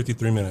hour and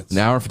 53 minutes. An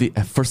hour and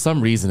 50. For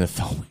some reason, it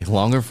felt way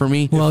longer for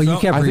me. Well, you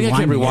kept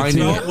rewinding. It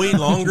felt way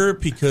longer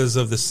because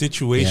of the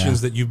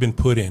situations that you've been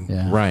put in.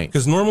 Yeah. Right.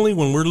 Because normally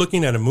when we're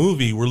looking at a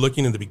movie, we're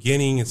looking at the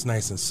beginning, it's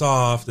nice and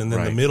soft, and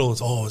then the middle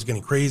is, it's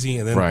getting crazy,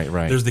 and then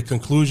there's the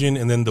conclusion,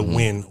 and then the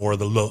win or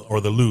the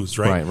lose,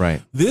 right?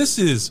 Right. This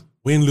is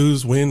win,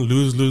 lose, lose.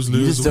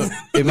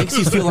 It makes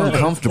you feel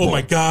uncomfortable. Oh,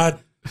 my God.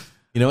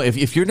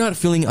 If you're not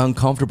feeling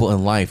uncomfortable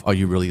in life, are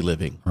you really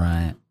living?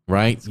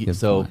 Right?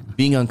 So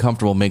being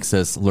uncomfortable makes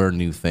us learn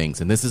new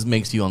things. And this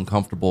makes you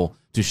uncomfortable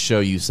to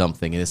show you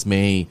something. And this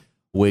may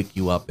wake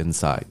you up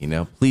inside,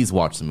 Please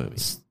watch the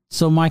movie.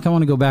 So, Mike, I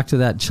want to go back to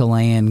that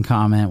Chilean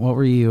comment. What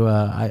were you,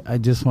 I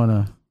just want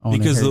to...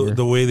 Because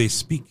the way they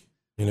speak,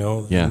 in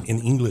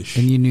English.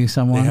 And you knew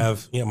someone? They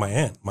have, my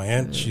aunt. My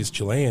aunt, she's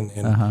Chilean,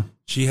 and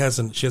she has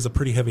a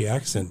pretty heavy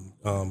accent,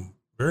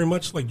 very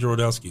much like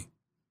Jodorowsky.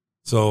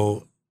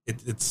 So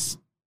it's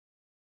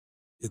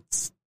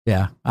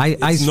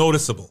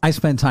noticeable. I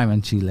spent time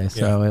in Chile,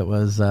 so it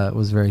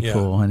was very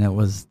cool, and it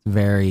was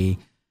very,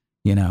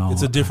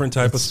 it's a different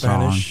type of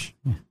Spanish.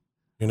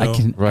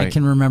 I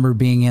can remember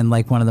being in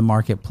like one of the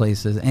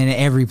marketplaces, and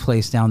every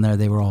place down there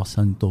they were all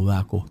saying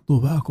tobacco.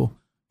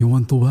 You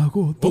want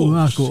tobacco?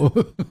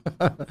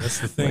 That's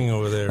the thing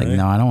over there. Like, right?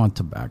 No, I don't want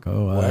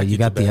tobacco. You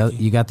got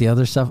the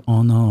other stuff.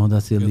 Oh no,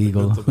 that's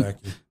illegal.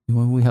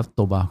 We have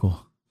tobacco.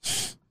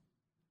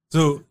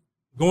 So,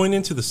 going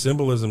into the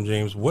symbolism,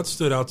 James, what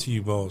stood out to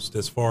you most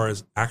as far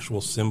as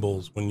actual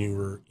symbols when you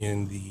were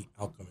in The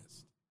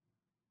Alchemist?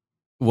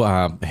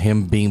 Well,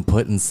 him being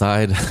put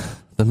inside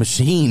the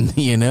machine,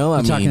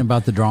 You're talking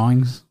about the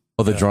drawings?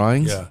 Oh, the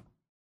drawings? Yeah.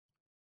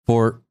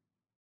 For,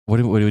 what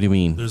do you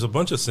mean? There's a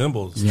bunch of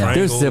symbols. Yeah.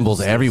 There's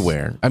symbols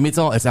everywhere. I mean,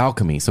 it's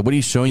alchemy. So what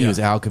he's showing you is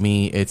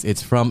alchemy.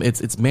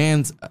 It's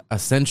man's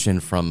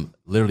ascension from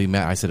literally,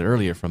 I said it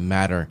earlier, from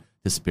matter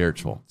to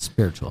spiritual.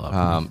 Spiritual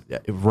alchemy.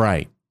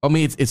 Right. I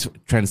mean, it's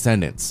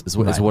transcendence is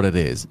what it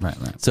is. Right.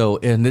 So,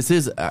 and this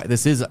is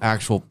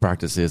actual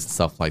practices and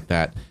stuff like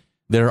that.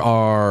 There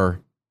are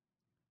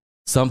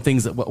some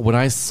things that when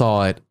I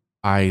saw it,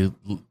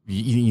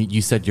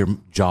 you said your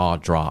jaw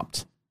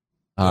dropped.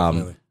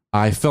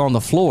 I fell on the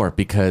floor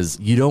because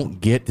you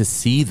don't get to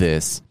see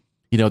this.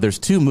 There's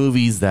two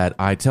movies that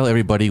I tell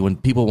everybody when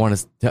people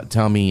want to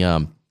tell me,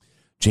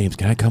 James,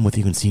 can I come with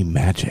you and see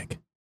magic?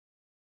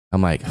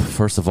 I'm like,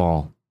 first of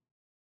all,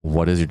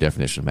 what is your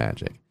definition of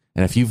magic?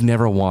 And if you've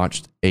never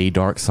watched A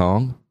Dark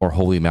Song or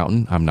Holy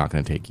Mountain, I'm not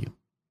going to take you.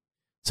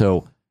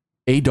 So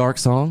A Dark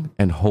Song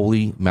and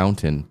Holy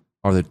Mountain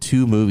are the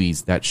two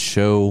movies that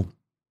show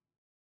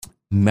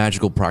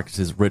magical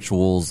practices,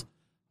 rituals,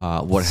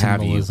 what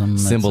have you,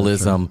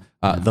 symbolism,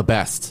 the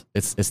best.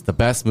 It's the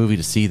best movie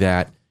to see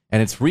that.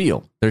 And it's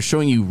real. They're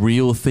showing you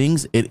real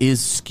things. It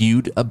is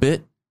skewed a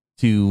bit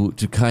to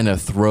kind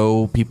of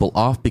throw people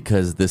off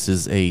because this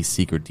is a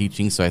secret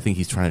teaching. So I think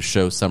he's trying to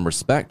show some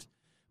respect.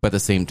 But at the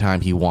same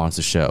time, he wants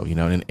to show,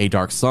 in A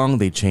Dark Song,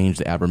 they changed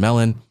the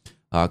Abramelin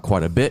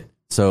quite a bit.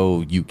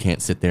 So you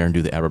can't sit there and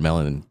do the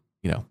Abramelin and,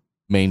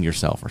 maim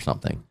yourself or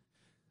something.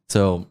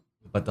 So,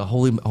 but the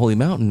Holy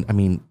Mountain, I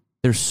mean,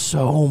 there's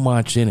so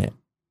much in it.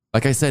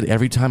 Like I said,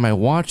 every time I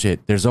watch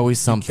it, there's always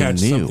something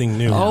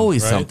new.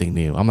 Always something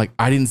new. I'm like,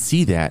 I didn't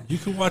see that. You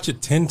can watch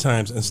it 10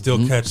 times and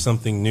still catch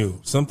something new.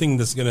 Something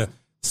that's going to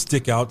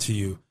stick out to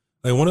you.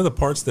 Like one of the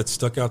parts that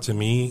stuck out to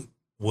me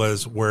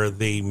was where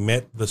they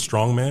met the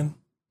strongman,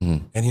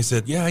 Mhm. and he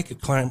said, "Yeah, I could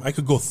climb. I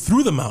could go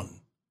through the mountain."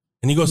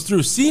 And he goes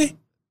through. See,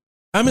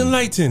 I'm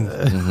enlightened.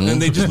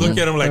 And they just look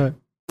at him like,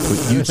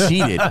 You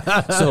cheated.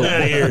 So Get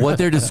outta here. what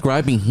they're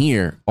describing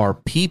here are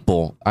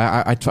people.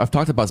 I've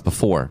talked about this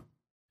before.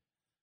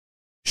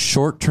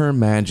 Short-term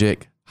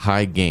magic,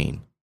 high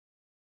gain.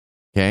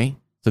 Okay,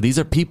 so these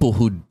are people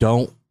who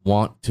don't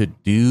want to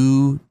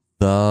do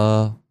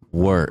the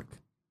work,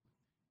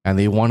 and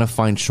they want to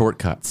find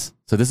shortcuts.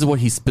 So this is what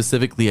he's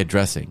specifically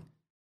addressing.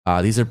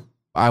 These are.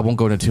 I won't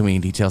go into too many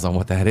details on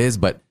what that is,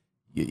 but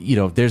you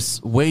know,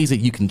 there's ways that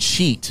you can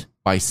cheat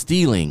by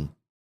stealing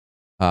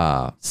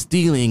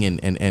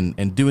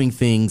and doing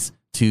things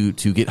to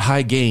get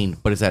high gain,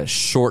 but it's at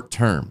short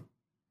term.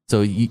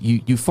 So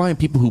you find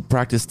people who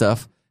practice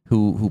stuff,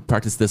 who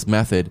practice this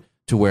method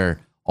to where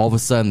all of a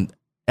sudden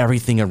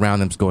everything around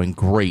them's going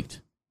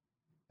great,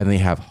 and they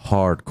have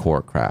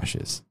hardcore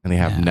crashes, and they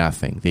have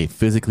nothing. They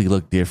physically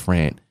look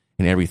different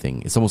and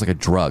everything. It's almost like a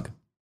drug.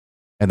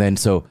 And then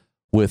so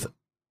with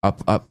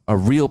a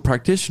real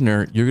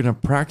practitioner, you're going to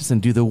practice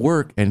and do the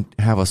work and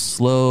have a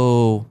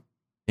slow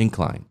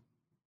incline.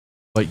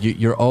 But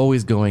you're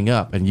always going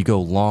up, and you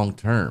go long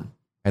term.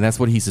 And that's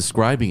what he's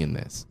describing in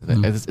this.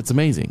 It's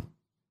amazing.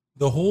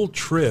 the whole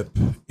trip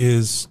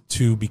is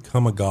to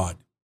become a god,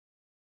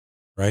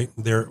 right?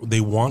 They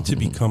want to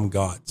become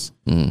gods.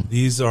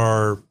 These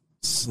are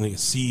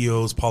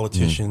CEOs,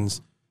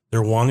 politicians.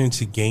 They're wanting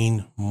to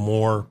gain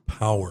more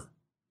power.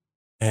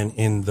 And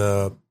in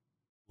the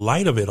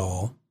light of it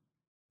all,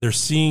 they're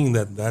seeing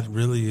that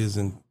really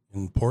isn't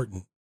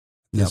important.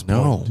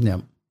 No.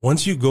 Yep.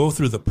 Once you go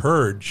through the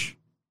purge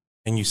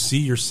and you see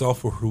yourself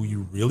for who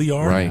you really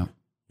are, Right.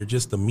 you're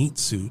just a meat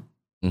suit.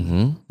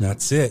 Mm-hmm.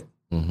 That's it.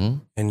 Mm-hmm.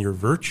 And your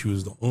virtue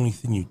is the only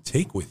thing you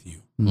take with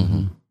you.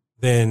 Mm-hmm.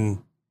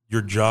 Then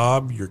your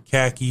job, your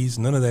khakis,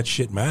 none of that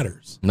shit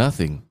matters,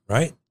 Nothing.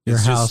 right? Your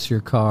It's house, just-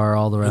 your car,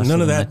 all the rest.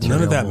 none of the that. None of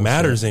material that bullshit.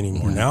 matters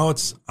anymore. Yeah. Now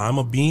it's I'm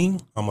a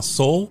being. I'm a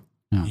soul.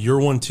 Yeah. You're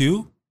one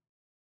too.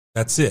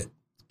 That's it.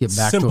 Get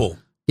back Simple.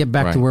 to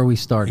Right. where we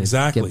started.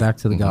 Exactly. Get back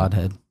to the Mhm.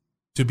 Godhead.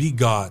 To be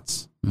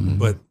gods, Mhm.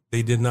 but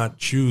they did not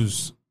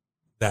choose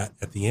that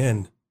at the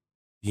end.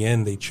 The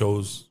end, they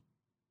chose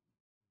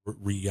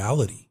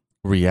reality.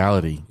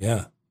 Reality.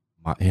 Yeah,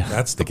 Yeah.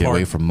 That's the to get away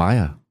part. from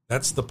Maya.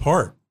 that's the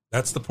part.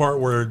 That's the part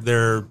where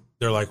they're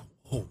like,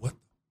 oh, what?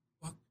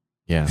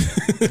 Yeah.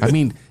 I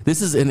mean,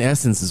 this is in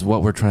essence is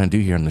what we're trying to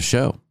do here on the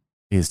show,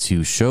 is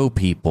to show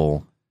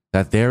people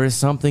that there is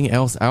something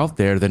else out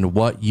there than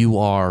what you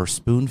are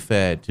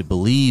spoon-fed to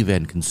believe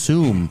and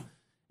consume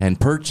and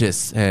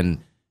purchase and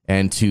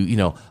to, you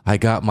know, I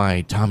got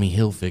my Tommy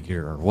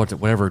Hilfiger or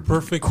whatever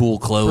Perfect, cool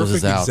clothes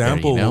is perfect out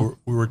example. there, you know?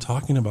 We were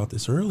talking about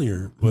this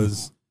earlier.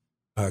 Was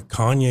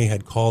Kanye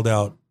had called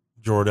out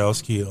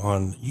Jodorowsky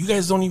on, you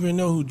guys don't even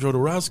know who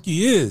Jodorowsky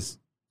is.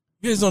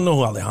 You guys don't know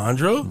who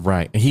Alejandro.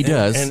 Right. And he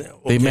does.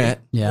 They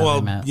met. Yeah, well,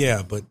 they met.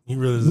 yeah, but he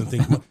really doesn't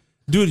think.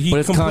 Dude, he But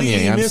it's completely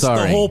Kanye, I'm missed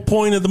sorry. the whole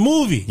point of the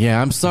movie.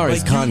 Yeah, I'm sorry.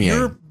 Like, It's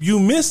Kanye. You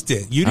missed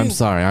it. You didn't. I'm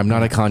sorry. I'm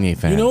not a Kanye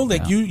fan. You know,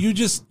 like you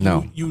just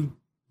No. you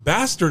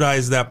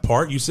bastardized that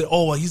part. You said,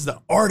 "Oh, well, he's the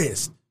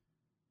artist."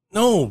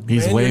 No,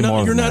 He's man, way you're not, more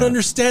You're than not that.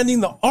 understanding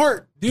the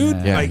art, dude.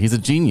 Yeah. Yeah, Like, he's a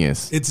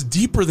genius. it's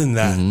deeper than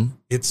that. Mhm.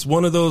 It's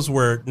one of those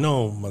where,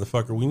 no,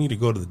 motherfucker, we need to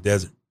go to the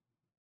desert.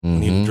 We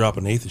need to Mhm. drop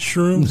an eighth of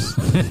shrooms,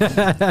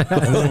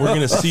 and then we're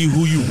gonna see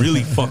who you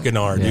really fucking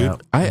are, Yeah.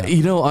 dude.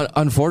 You know,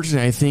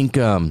 unfortunately, I think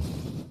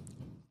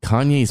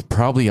Kanye's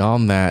probably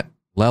on that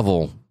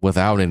level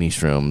without any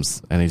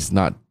shrooms, and he's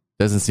not.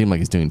 Doesn't seem like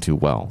he's doing too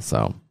well.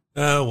 So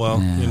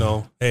Well, Yeah. you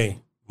know, hey,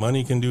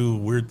 money can do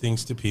weird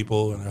things to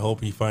people, and I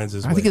hope he finds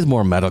his I way. think it's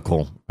more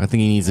medical. I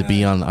think he needs to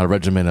be on a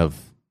regimen of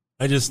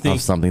I just think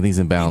something. I think he's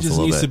in he balance a just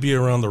little needs bit. to be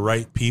around the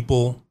right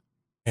people,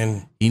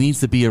 and He needs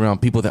to be around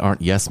people that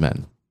aren't yes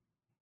men.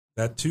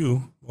 that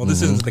too. Well,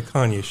 this isn't the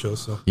Kanye show,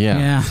 so Yeah,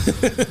 Yeah.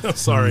 I'm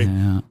sorry.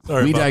 Yeah.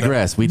 Sorry, we about that.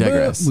 digress. We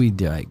digress. But we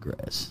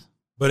digress.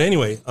 But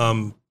anyway,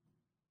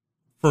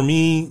 for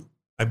me,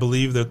 I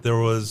believe that there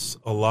was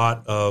a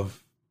lot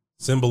of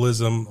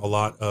symbolism, a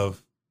lot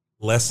of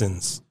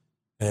lessons,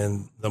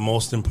 and the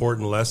most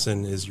important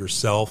lesson is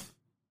yourself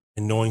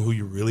and knowing who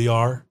you really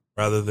are,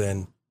 rather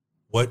than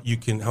what you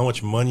can, how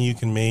much money you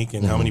can make,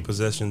 and how many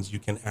possessions you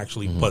can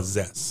actually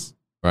possess.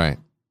 Right.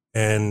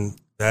 And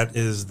that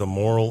is the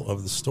moral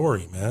of the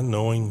story, man.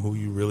 Knowing who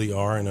you really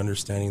are and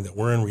understanding that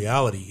we're in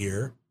reality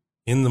here,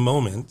 in the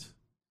moment.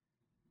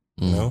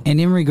 You know,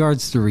 And in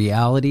regards to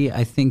reality,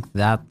 I think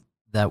that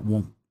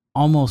will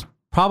almost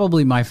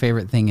probably my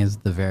favorite thing is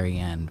the very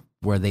end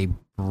where they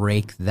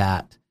break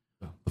that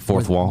The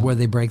fourth where, wall. where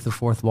they break the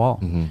fourth wall.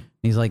 Mhm.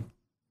 He's like,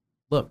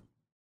 "Look,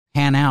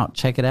 pan out,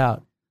 check it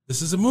out.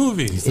 this is a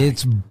movie.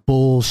 It's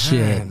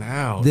bullshit. Pan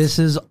out. This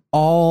is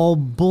all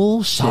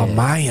bullshit. all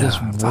Maya. This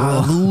It's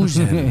all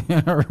illusion.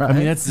 right? I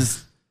mean, that's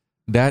just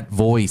that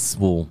voice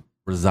will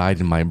reside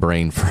in my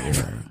brain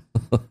forever.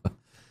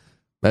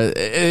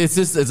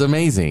 It's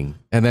amazing.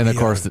 And then, of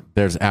course,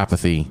 there's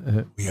Apathy.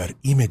 We got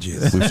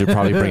images. We should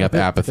probably bring up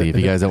Apathy. If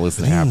you guys don't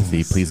listen to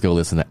Apathy, please go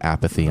listen to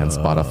Apathy on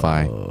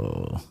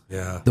Spotify.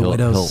 Yeah. The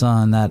Widow's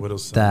Son.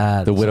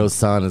 The Widow's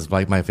Son is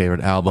like my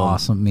favorite album.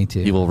 Awesome. Me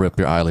too. He will rip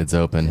your eyelids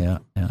open. Yeah.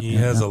 He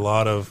has a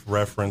lot of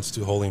reference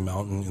to Holy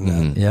Mountain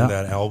in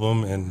that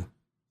album, and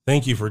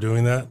thank you for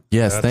doing that.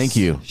 Yes, thank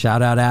you.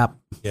 Shout out App.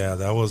 Yeah,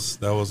 that was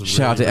really,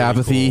 shout out to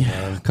Apathy.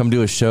 Cool, come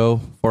do a show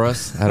for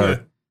us at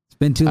our.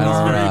 Been too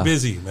long. He's very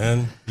busy,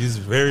 man. He's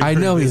very. I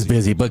know he's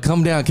busy, but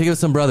come down, kick us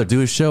some brother. Do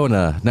a show in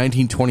a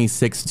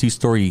 1926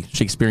 two-story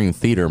Shakespearean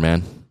theater,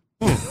 man.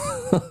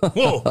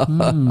 Whoa!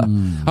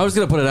 I was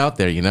gonna put it out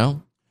there, you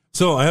know.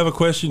 So I have a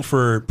question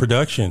for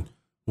production.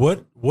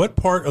 What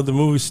part of the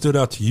movie stood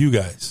out to you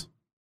guys?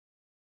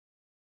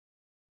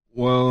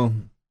 Well,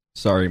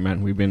 sorry,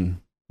 man. We've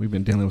been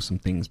dealing with some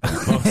things.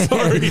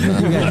 Sorry.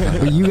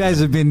 You guys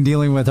have been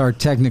dealing with our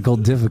technical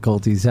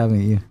difficulties, haven't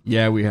you?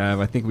 Yeah, we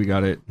have. I think we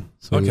got it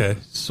Okay.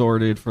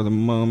 sorted for the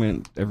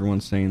moment.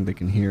 Everyone's saying they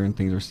can hear and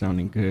things are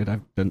sounding good.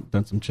 I've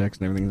done some checks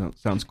and everything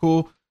sounds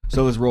cool.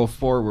 So let's roll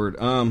forward.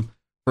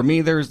 For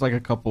me, there's like a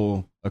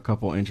couple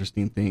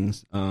interesting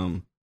things.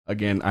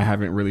 Again, I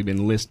haven't really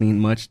been listening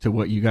much to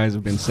what you guys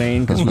have been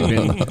saying because we've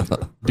been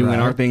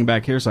doing our thing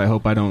back here. So I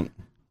hope I don't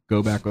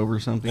go back over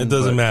something. It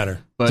doesn't matter.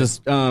 But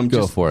just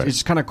go for it.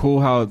 It's kind of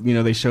cool how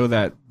they show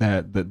that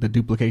the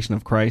duplication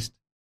of Christ.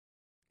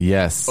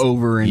 Yes.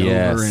 Over and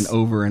over and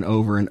over and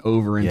over and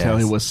over until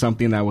it was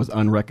something that was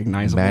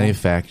unrecognizable,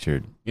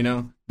 manufactured. You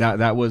know,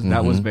 that was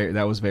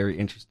very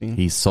interesting.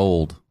 He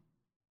sold.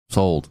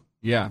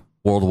 Yeah.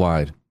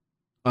 Worldwide.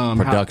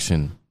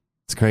 Production.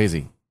 It's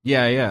crazy.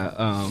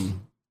 Yeah.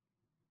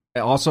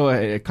 Also,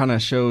 it kind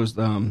of shows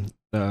when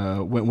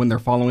they're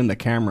following the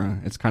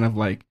camera, it's kind of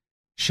like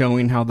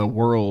showing how the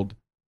world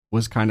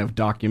was kind of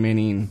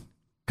documenting,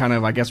 kind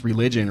of, I guess,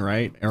 religion,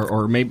 right?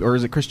 Or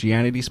is it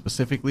Christianity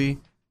specifically?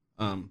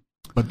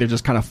 But they're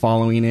just kind of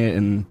following it,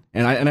 and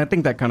I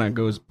think that kind of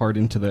goes part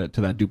into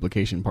that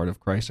duplication part of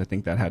Christ. I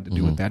think that had to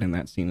do with that in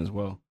that scene as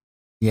well.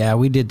 Yeah,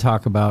 we did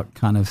talk about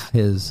kind of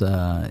his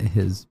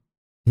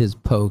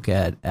poke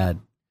at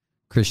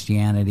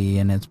Christianity,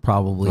 and it's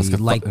probably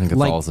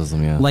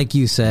Catholicism, like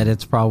you said,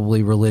 it's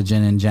probably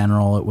religion in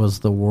general. It was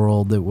the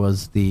world. It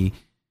was the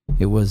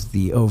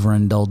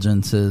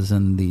overindulgences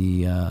and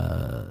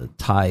the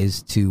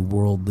ties to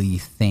worldly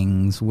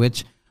things,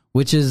 which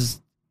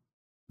is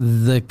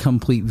the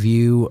complete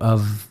view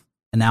of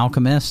an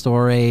alchemist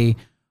or an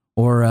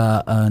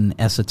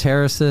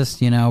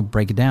esotericist. You know,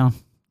 break it down,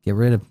 get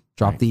rid of,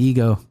 drop the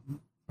ego.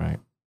 Right.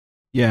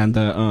 Yeah, and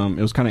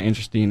it was kind of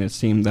interesting. It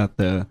seemed that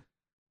the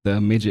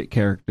midget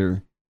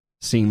character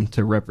seemed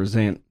to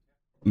represent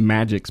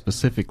magic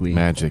specifically.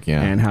 Magic,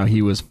 yeah. And how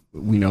he was,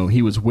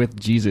 he was with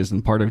Jesus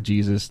and part of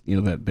Jesus,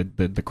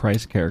 the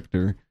Christ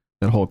character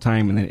that whole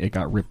time, and then it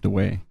got ripped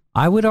away.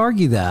 I would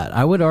argue that.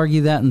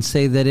 And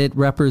say that it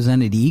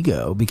represented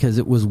ego because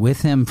it was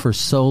with him for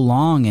so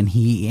long, and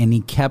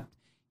he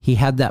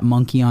had that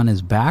monkey on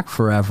his back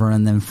forever,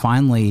 and then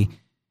finally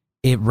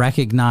it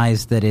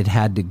recognized that it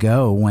had to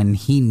go when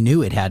he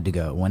knew it had to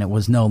go, when it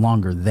was no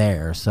longer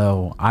there.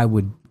 So I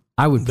would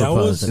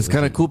propose it's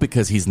kind of cool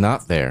because he's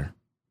not there.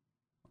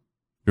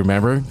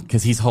 Remember?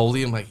 Because he's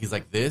holding him he's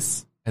like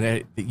this,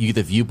 and you get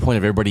the viewpoint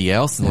of everybody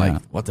else, and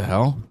what the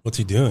hell? What's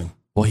he doing?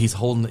 Well, he's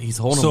holding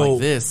him like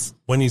this.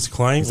 When he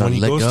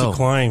goes to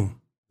climb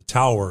the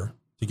tower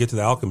to get to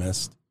the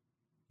alchemist,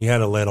 he had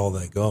to let all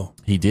that go.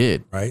 He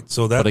did. Right?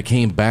 But it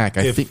came back.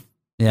 I think.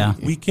 Yeah.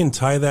 We can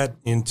tie that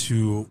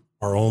into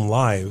our own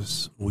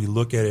lives. We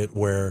look at it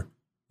where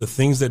the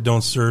things that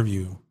don't serve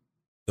you,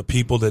 the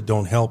people that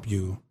don't help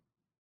you,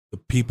 the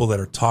people that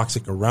are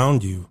toxic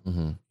around you,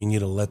 you need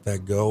to let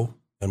that go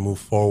and move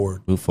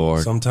forward.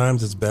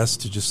 Sometimes it's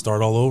best to just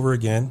start all over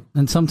again.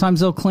 And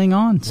sometimes they'll cling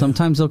on. Yeah.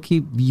 Sometimes they'll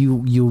keep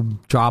you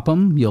drop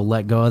them. You'll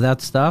let go of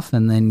that stuff,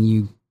 and then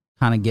you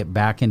kind of get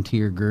back into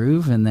your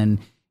groove, and then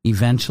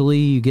eventually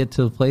you get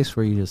to a place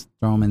where you just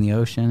throw them in the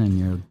ocean, and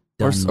you're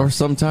done. Or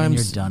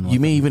sometimes you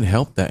may even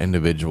help that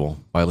individual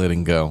by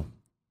letting go.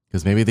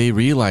 Because maybe they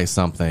realize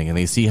something and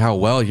they see how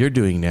well you're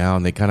doing now,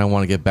 and they kind of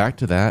want to get back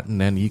to that, and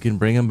then you can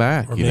bring them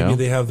back. Or maybe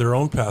they have their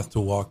own path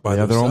to walk by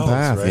themselves. They have their own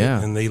path, right?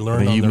 Yeah. And they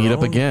learn and you meet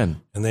up again.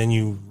 And then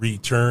you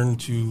return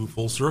to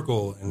full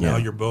circle, and now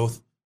you're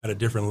both at a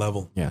different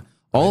level. Yeah.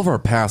 All of our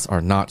paths are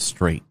not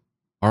straight.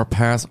 Our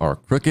paths are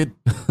crooked.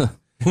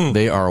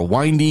 They are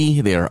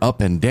windy. They are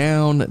up and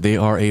down. They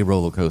are a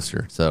roller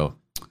coaster. So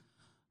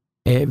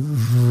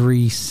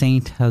every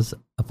saint has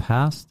a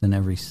past, and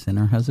every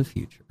sinner has a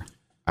future.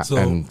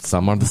 And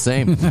some are the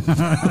same.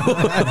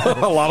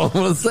 A lot of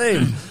them are the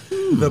same.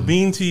 The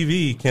Bean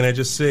TV, can I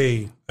just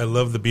say, I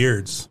love the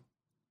beards.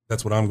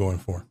 That's what I'm going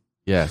for.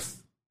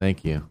 Yes.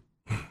 Thank you.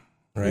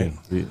 Right.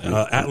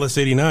 Atlas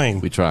 89.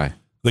 We try.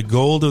 The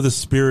gold of the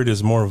spirit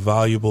is more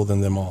valuable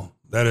than them all.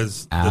 That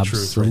is the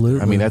truth.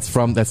 Right? I mean,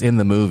 that's in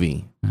the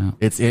movie. Yeah.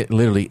 It's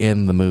literally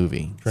in the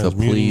movie. So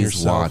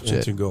please watch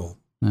it. Into gold.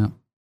 Yeah.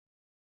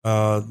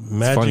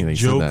 Magic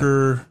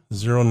Joker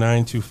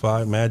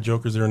 0925. Mad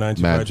Joker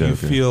 0925. Do you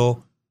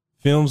feel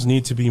films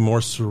need to be more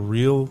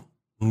surreal?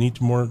 Need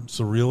more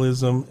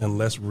surrealism and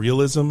less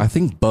realism? I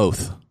think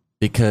both.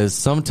 Because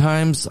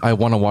sometimes I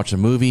want to watch a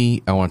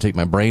movie, I want to take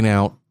my brain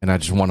out, and I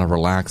just want to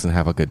relax and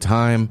have a good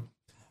time.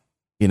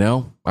 You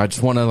know, I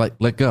just want to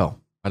let go.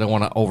 I don't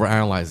want to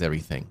overanalyze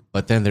everything.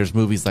 But then there's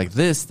movies like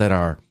this that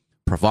are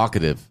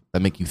provocative,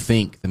 that make you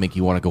think, that make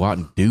you want to go out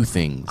and do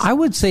things. I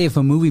would say if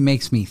a movie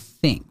makes me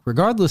think,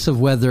 regardless of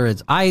whether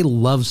it's, I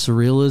love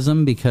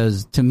surrealism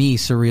because to me,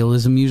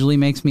 surrealism usually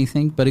makes me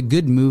think, but a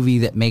good movie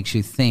that makes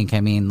you think,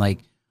 I mean, like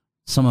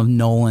some of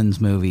Nolan's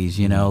movies,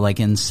 you know, like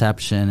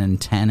Inception and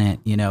Tenet,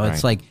 you know,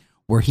 it's like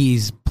where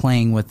he's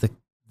playing with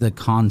the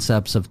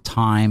concepts of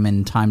time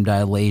and time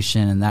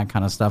dilation and that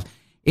kind of stuff.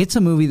 It's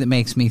a movie that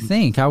makes me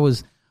think. I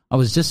was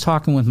just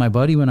talking with my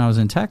buddy when I was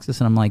in Texas,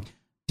 and I'm like,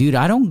 dude,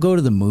 I don't go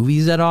to the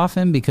movies that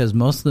often because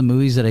most of the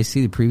movies that I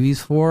see the previews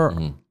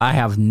for, I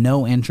have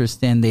no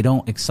interest in. They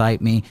don't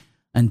excite me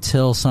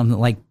until something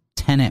like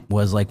Tenet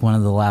was like one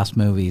of the last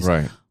movies.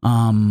 Right.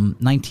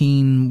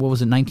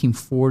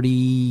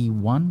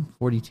 1941,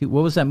 42.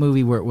 What was that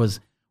movie where it was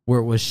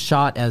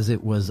shot as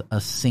it was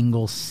a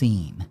single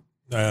scene?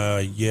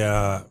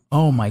 Yeah.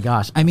 Oh my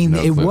gosh. I mean,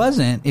 it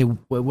wasn't.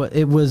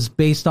 It was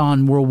based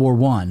on World War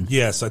I.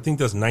 Yes, I think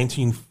that's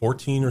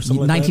 1914 or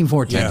something.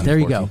 1914. Like that. There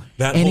you go.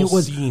 That and whole it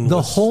was scene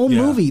the whole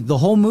movie. The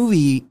whole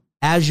movie,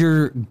 as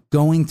you're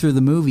going through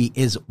the movie,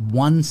 is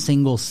one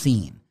single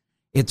scene.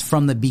 It's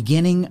from the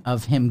beginning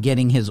of him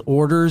getting his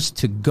orders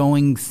to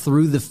going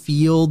through the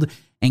field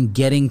and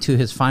getting to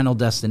his final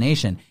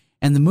destination.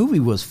 And the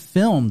movie was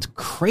filmed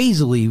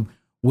crazily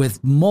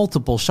with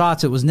multiple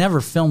shots. It was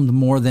never filmed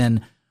more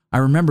than, I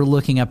remember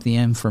looking up the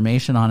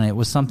information on it. It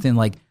was something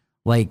like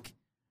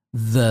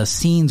the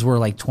scenes were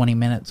like 20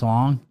 minutes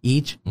long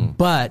each,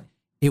 but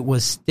it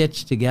was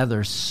stitched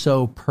together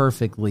so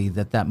perfectly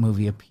that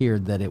movie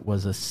appeared that it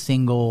was a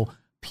single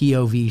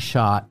POV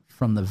shot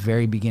from the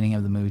very beginning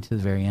of the movie to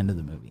the very end of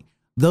the movie.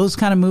 Those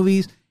kind of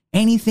movies,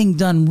 anything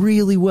done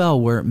really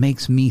well where it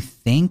makes me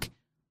think,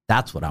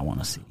 that's what I want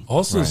to see.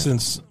 Also,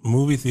 since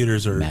movie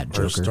theaters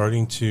are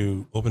starting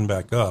to open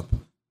back up,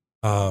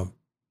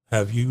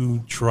 have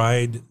you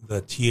tried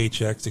the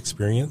THX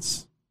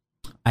experience?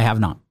 I have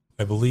not.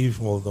 I believe,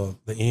 the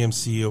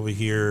AMC over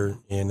here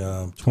in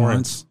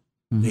Torrance,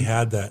 they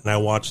had that, and I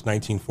watched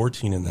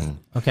 1914 in that.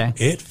 Okay.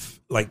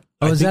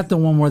 Is that the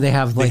one where they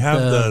have like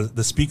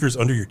the speakers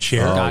under your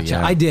chair? Oh, gotcha.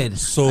 Yeah. I did.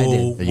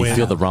 So you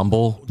feel the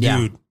rumble,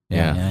 dude.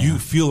 Yeah. You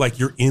feel like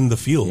you're in the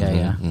field.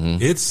 Yeah.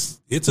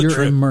 It's a you're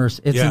trip. immersed.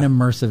 It's an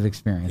immersive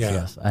experience. Yeah.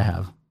 Yes, I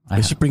have.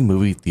 They should bring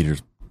movie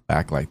theaters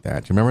back like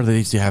that. Do you remember they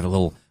used to have the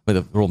little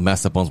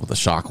mess up ones with the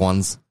shock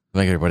ones to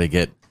make everybody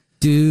get?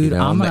 Dude,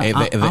 I'm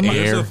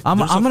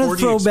gonna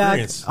throw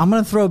back. I'm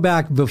gonna throw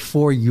back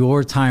before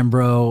your time,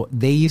 bro.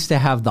 They used to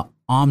have the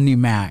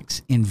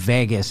OmniMax in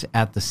Vegas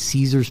at the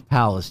Caesars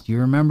Palace. Do you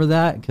remember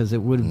that? Because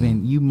it would have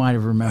been. You might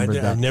have remembered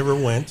that. I never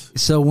went.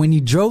 So when you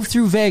drove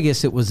through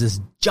Vegas, it was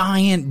this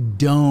giant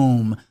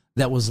dome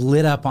that was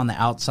lit up on the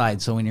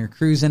outside. So when you're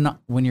cruising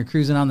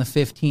on the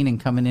 15 and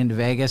coming into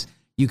Vegas,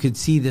 you could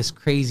see this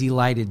crazy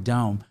lighted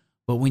dome.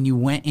 But when you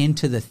went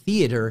into the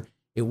theater,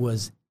 it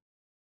was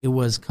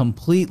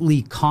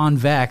completely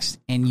convex,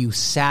 and you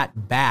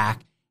sat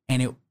back,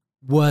 and it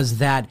was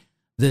that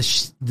the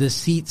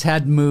seats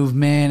had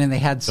movement and they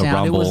had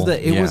sound. It was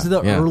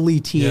the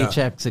early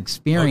THX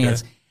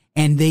experience,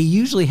 and they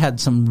usually had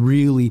some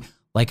really,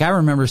 like, I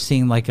remember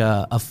seeing like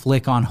a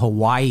flick on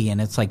Hawaii, and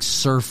it's like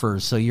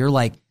surfers. So you're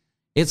like,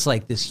 it's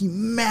like this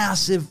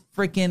massive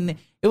freaking.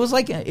 It was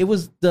called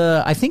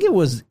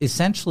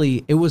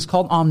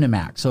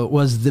OmniMax. So it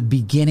was the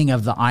beginning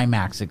of the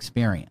IMAX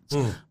experience,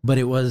 but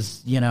it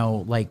was,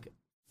 like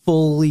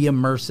fully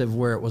immersive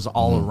where it was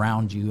all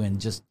around you and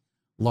just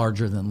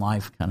larger than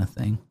life kind of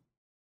thing.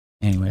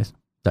 Anyways,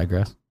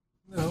 digress.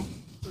 No,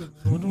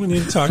 we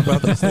need to talk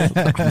about this thing.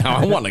 Now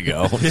I want to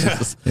go.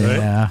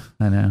 Yeah,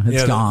 I know.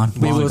 It's gone.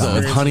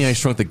 Honey, I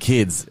Shrunk the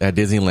Kids at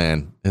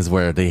Disneyland is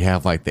where they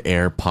have like the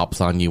air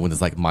pops on you when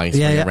there's like mice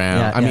running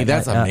around. I mean,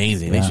 that's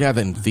amazing. They should have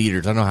that in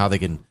theaters. I don't know how they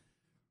can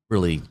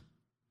really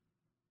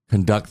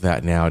conduct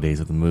that nowadays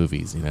with the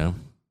movies,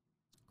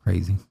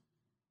 Crazy.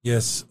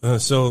 Yes.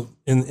 So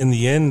in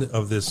the end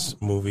of this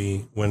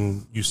movie,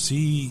 when you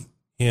see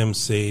him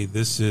say,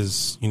 this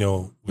is, we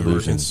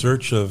were in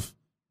search of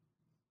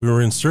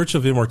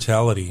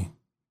immortality,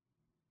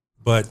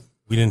 but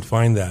we didn't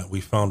find that.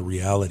 We found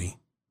reality.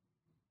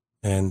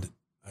 And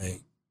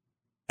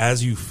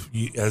as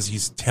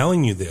he's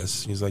telling you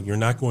this, he's like, you're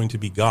not going to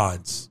be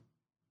gods,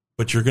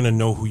 but you're going to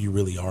know who you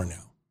really are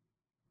now,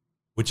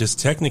 which is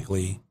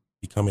technically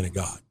becoming a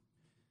god.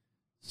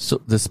 So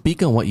to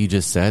speak on what you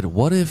just said,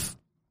 what if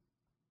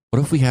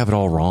we have it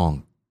all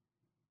wrong?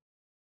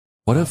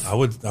 What if I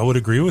would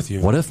agree with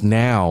you? What if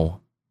now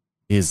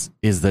is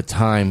the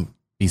time,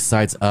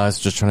 besides us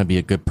just trying to be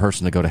a good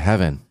person to go to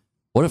heaven?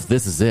 What if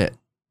this is it?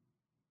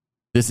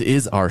 This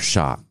is our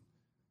shot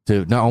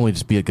to not only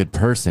just be a good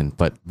person,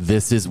 but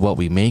this is what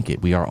we make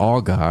it. We are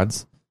all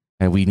gods.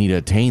 and we need to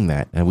attain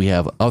that. And we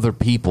have other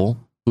people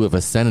who have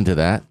ascended to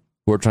that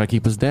who are trying to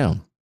keep us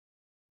down.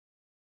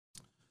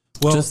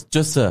 Well,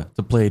 just to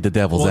play the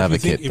devil's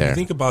advocate if there. you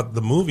think about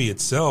the movie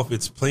itself,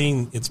 it's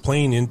playing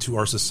into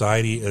our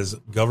society as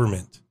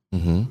government,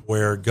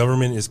 where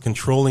government is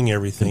controlling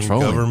everything.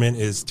 Government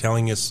is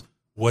telling us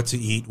what to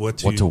eat, what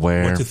to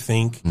wear, what to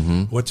think,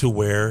 what to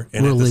wear,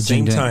 and religion, at the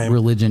same time,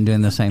 religion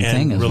doing the same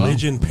thing. And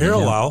religion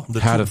parallel the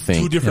how to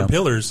think, two different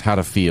pillars, how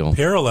to feel,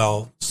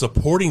 parallel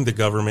supporting the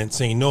government,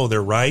 saying no,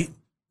 they're right.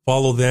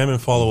 Follow them and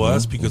follow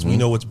us because we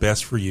know what's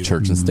best for you.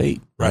 Church and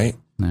state, right?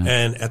 Yeah.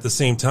 And at the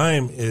same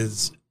time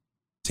is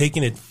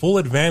taking it full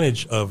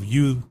advantage of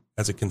you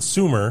as a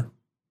consumer.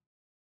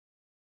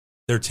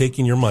 They're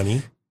taking your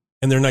money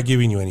and they're not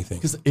giving you anything.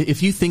 Because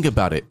if you think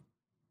about it,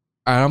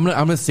 I'm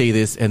gonna say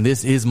this, and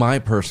this is my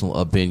personal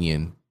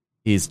opinion: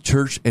 is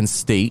church and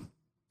state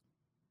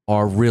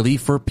are really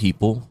for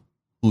people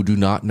who do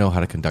not know how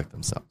to conduct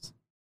themselves.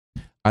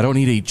 I don't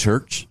need a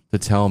church to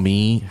tell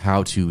me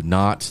how to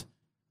not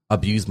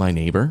abuse my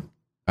neighbor.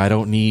 I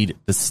don't need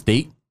the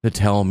state to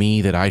tell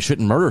me that I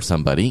shouldn't murder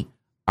somebody.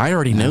 I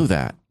already know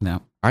that.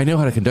 No. I know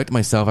how to conduct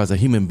myself as a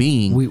human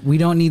being. We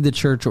don't need the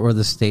church or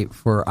the state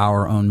for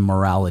our own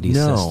morality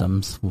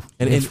systems.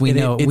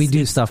 We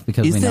do stuff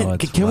because we know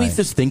it's Can right. we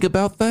just think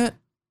about that?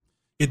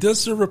 It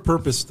does serve a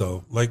purpose,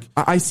 though. Like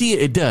I see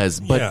it does,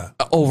 but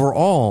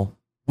overall,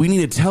 we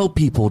need to tell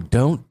people,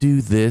 don't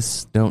do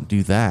this, don't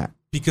do that.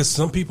 Because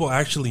some people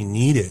actually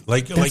need it.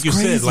 Like you crazy.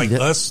 said, like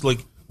us, like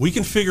we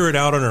can figure it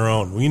out on our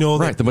own. We know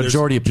that Right, the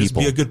majority of just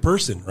people. be a good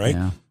person, right?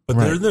 Yeah. But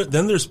Right.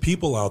 then there's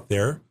people out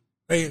there.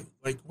 Hey,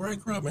 like where I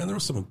grew up, man, there were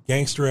some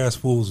gangster ass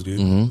fools,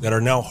 dude, that are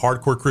now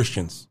hardcore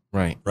Christians,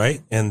 Right.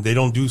 right? And they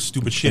don't do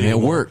stupid shit And it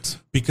anymore worked.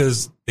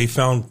 because they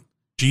found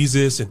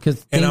Jesus,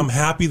 and I'm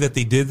happy that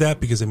they did that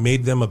because it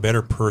made them a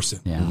better person.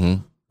 Yeah.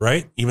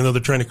 Right? Even though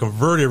they're trying to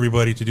convert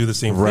everybody to do the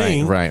same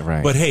thing.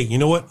 Right. But hey, you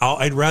know what?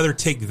 I'd rather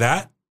take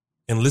that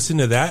and listen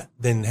to that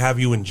than have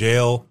you in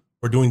jail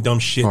or doing dumb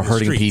shit Or in the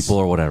hurting streets. people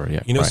or whatever.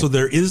 Yeah. You know, right. so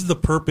there is the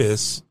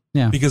purpose.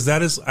 Yeah. Because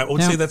that is, I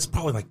would Yeah. say that's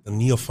probably like the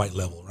neophyte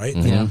level, right?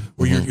 Yeah.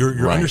 Where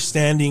you're Right.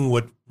 understanding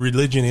what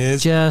religion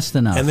is. Just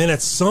enough. And then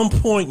at some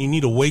point you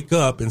need to wake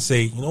up and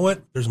say, you know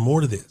what? There's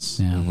more to this.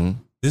 yeah.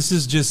 This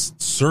is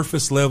just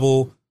surface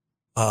level,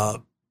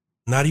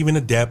 not even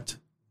a depth,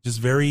 just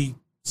very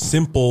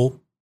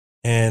simple,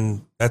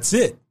 and that's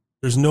it.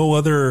 There's no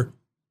other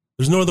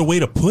way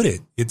to put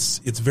it. It's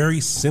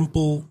very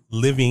simple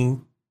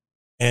living,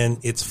 and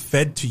it's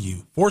fed to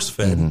you, force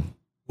fed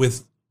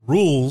with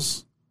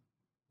rules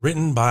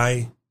written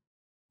by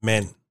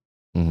men.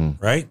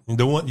 Right?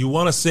 You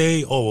want to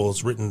say, oh, well,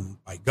 it's written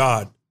by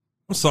God.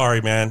 I'm sorry,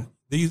 man.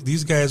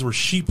 These guys were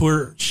sheep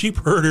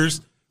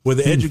herders with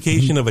the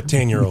education of a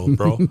 10-year-old,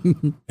 bro.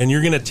 And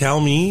you're gonna tell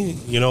me,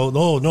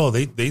 no,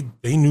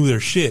 they knew their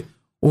shit.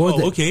 Or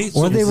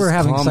So they were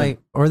having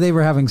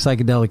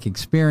psychedelic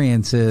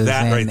experiences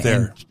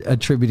and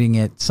attributing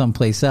it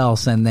someplace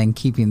else and then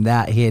keeping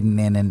that hidden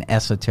in an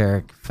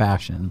esoteric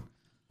fashion.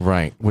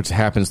 Right. Which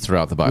happens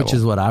throughout the Bible. Which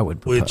is what I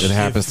would propose. It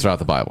happens throughout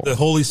the Bible. The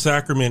Holy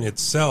Sacrament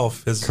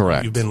itself has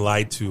Correct. You've been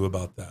lied to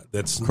about that.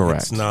 That's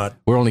correct. It's not.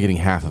 We're only getting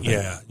half of it.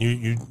 Yeah,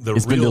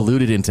 It's been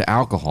diluted into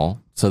alcohol,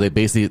 so they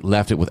basically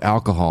left it with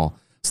alcohol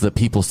so that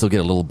people still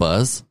get a little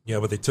buzz. Yeah,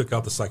 but they took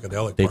out the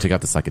psychedelic. They took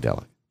out the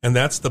psychedelic, and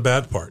that's the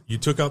bad part. You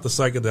took out the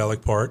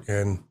psychedelic part,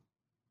 and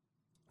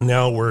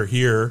now we're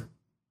here.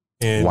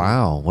 And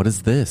wow, what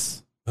is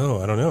this?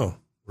 Oh, I don't know.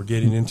 We're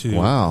getting into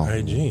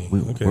IG.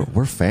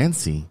 We're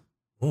fancy.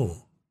 Oh.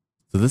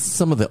 So this is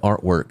some of the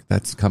artwork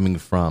that's coming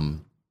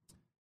from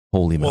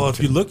Holy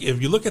Mountain. Well,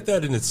 if you look at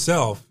that in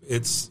itself,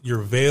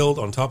 you're veiled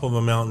on top of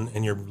a mountain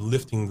and you're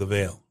lifting the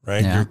veil,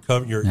 right? Yeah.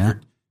 You're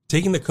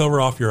taking the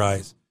cover off your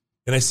eyes.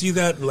 And I see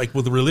that like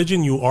with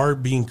religion, you are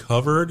being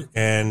covered,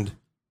 and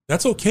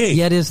that's okay.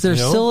 Yet is there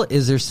still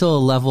a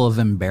level of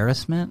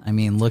embarrassment? I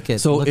mean,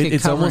 it's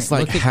almost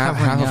like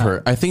half of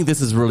her. I think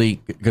this is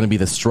really going to be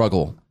the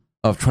struggle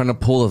of trying to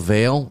pull a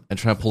veil and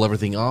trying to pull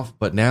everything off,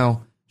 but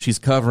now she's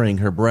covering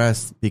her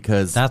breasts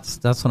because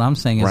that's what I'm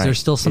saying. Is there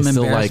still some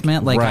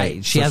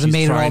embarrassment? She hasn't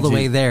made it all the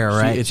way there,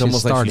 right? It's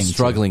almost like she's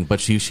struggling, but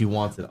she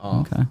wants it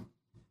off. Okay.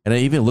 And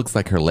it even looks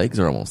like her legs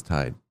are almost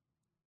tied,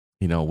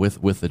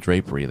 with the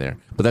drapery there.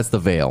 But that's the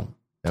veil.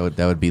 That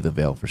would be the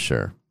veil for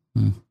sure.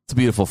 It's a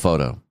beautiful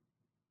photo.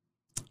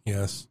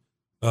 Yes,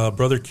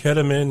 Brother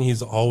Keteman,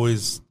 he's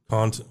always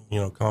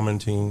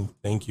commenting.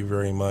 Thank you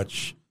very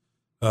much,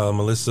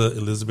 Melissa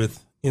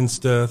Elizabeth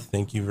Insta.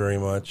 Thank you very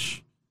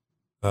much.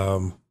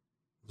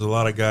 There's a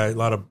lot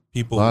of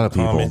people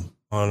comment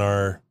on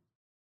our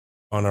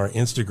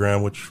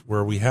Instagram,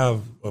 where we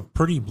have a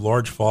pretty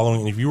large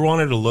following. And if you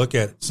wanted to look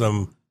at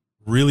some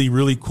really,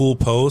 really cool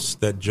posts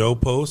that Joe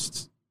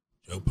posts,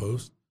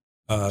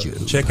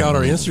 check out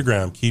our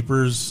Instagram,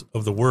 Keepers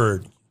of the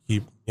Word.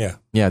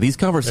 These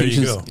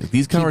conversations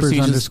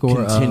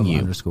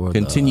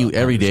continue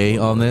every day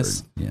on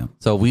this. Yeah.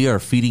 So we are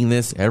feeding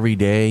this every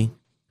day.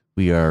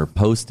 We are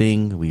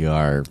posting. We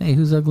are. Hey,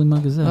 whose ugly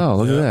mug is that? Oh,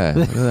 look at that!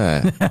 Look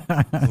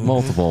at that!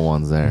 Multiple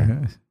ones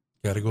there.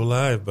 Gotta go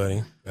live,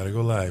 buddy. Gotta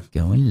go live.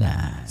 Going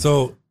live.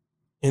 So,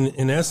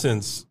 in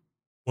essence,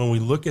 when we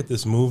look at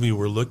this movie,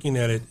 we're looking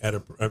at it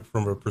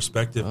from a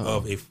perspective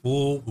of a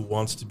fool who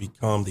wants to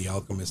become the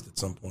alchemist at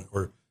some point,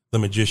 or the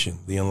magician,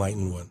 the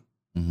enlightened one.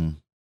 Mm-hmm.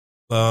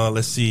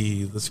 Let's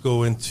see. Let's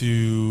go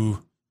into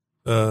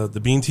the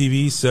Bean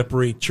TV,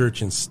 separate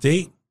church and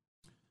state.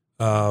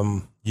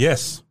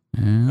 Yes,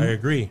 I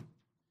agree.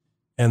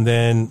 And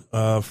then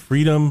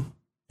freedom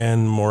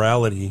and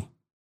morality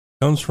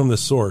comes from the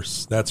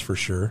source, that's for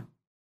sure.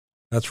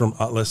 That's from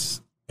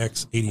Atlas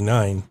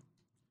X89.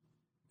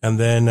 And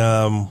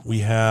then we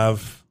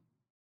have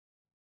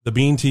the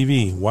Bean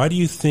TV. Why do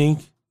you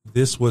think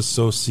this was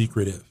so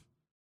secretive?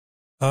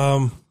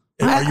 Are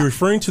you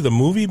referring to the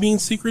movie being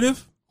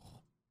secretive?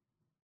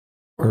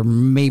 Or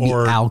maybe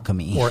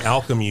alchemy. Or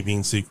alchemy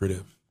being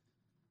secretive.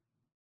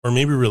 Or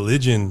maybe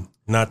religion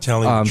not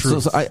telling the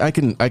truth. So I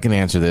can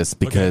answer this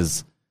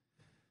because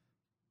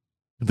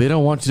they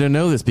don't want you to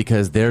know this,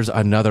 because there's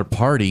another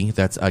party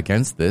that's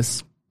against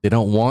this. They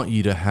don't want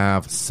you to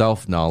have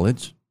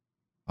self-knowledge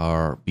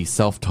or be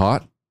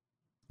self-taught.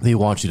 They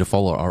want you to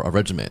follow a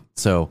regiment.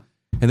 So,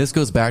 and this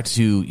goes back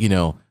to,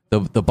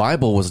 the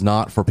Bible was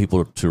not for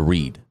people to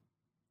read.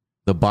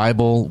 The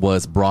Bible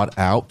was brought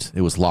out.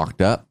 It was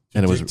locked up,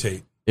 and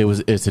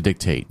it's to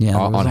dictate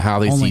on how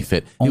they see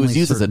fit. It was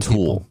used as a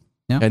tool.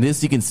 Yeah. And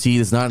this, you can see,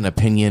 is not an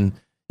opinion.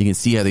 You can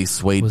see how they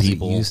swayed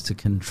people. Was it used to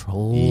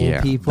control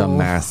people?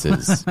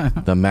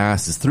 The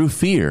masses through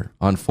fear,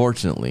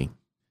 unfortunately.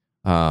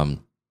 So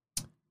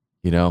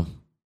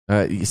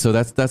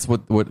that's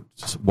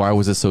why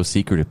was it so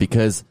secretive?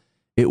 Because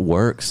it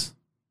works,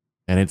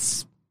 and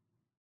it's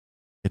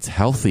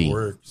healthy. It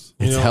works.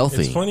 It's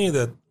healthy. It's funny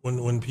that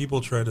when people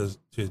try to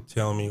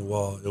tell me,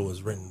 well, it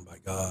was written by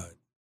God.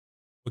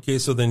 Okay,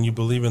 so then you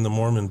believe in the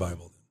Mormon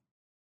Bible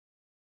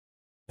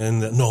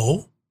then? And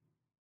no.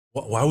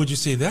 Why would you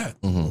say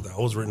that? Mm-hmm. Well, that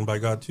was written by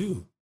God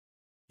too.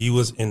 He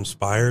was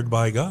inspired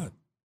by God.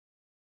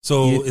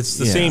 So it's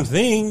the same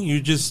thing.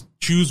 You just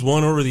choose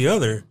one over the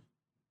other.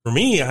 For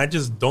me, I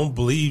just don't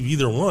believe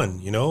either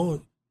one.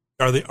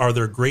 Are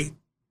there great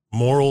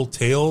moral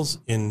tales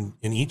in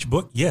each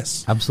book?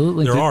 Yes,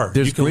 absolutely. There are.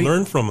 You can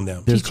learn from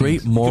them. There's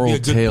great moral you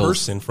can be a good tales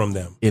person from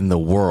them in the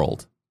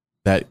world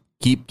that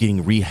keep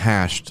getting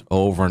rehashed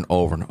over and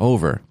over and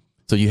over.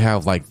 So you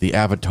have like the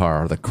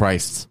Avatar, or the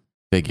Christ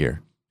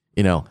figure.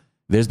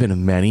 There's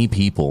been many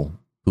people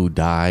who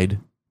died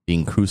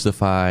being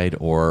crucified,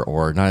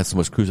 or not so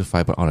much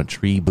crucified, but on a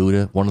tree.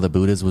 Buddha, one of the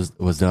Buddhas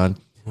was done.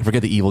 I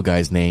forget the evil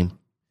guy's name.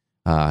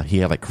 He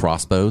had like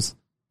crossbows,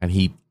 and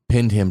he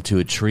pinned him to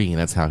a tree, and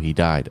that's how he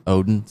died.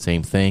 Odin,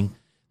 same thing.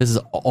 This is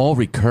all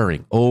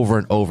recurring over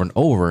and over and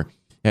over.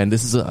 And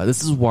this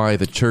is why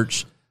the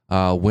church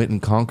went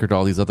and conquered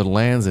all these other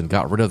lands and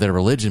got rid of their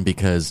religion,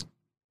 because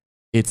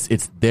it's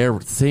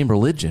their same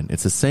religion.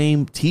 It's the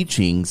same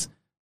teachings,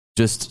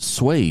 just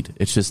swayed.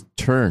 It's just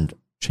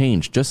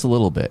changed just a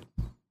little bit.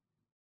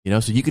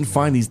 So you can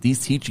find these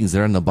teachings that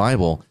are in the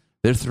Bible.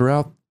 They're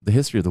throughout the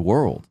history of the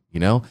world.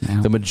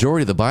 The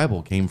majority of the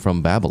Bible came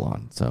from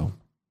Babylon. So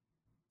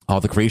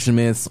all the creation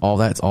myths, all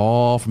that, it's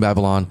all from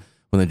Babylon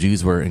when the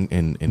Jews were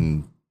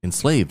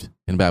enslaved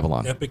in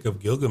Babylon. Epic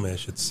of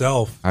Gilgamesh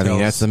itself. I think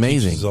that's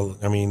amazing.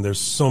 There's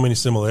so many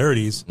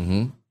similarities.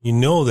 Mm-hmm. You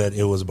know that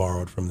it was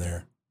borrowed from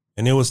there,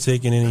 and it was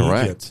taken in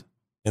Egypt,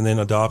 and then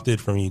adopted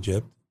from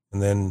Egypt,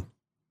 and then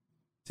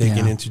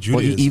taken into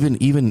Judaism. Well,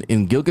 even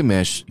in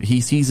Gilgamesh, he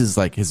sees his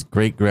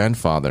great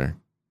grandfather,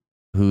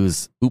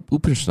 who's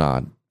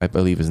Upanishad, I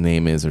believe his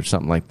name is, or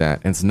something like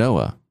that, and it's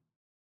Noah.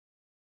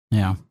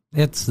 Yeah,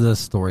 the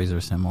stories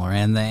are similar,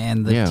 and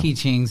the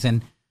teachings,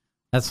 and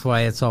that's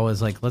why it's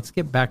always like, let's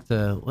get back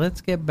to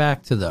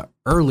the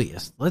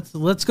earliest.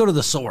 Let's go to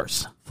the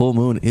source. Full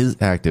moon is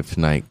active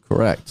tonight,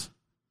 correct?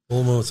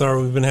 Full moon.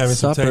 Sorry, we've been having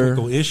some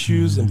technical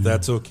issues, and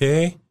that's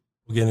okay.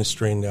 We're getting it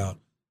straightened out.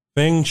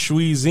 Feng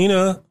Shui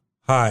Zena,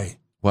 hi.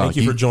 Wow, thank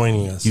you for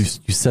joining us. You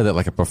said that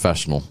like a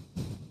professional.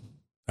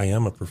 I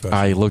am a professional.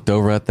 I looked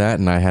over at that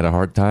and I had a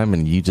hard time,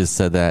 and you just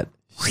said that.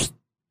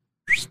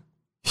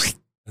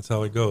 That's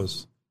how it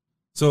goes.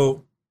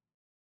 So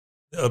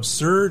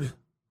absurd.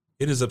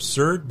 It is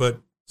absurd,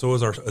 but so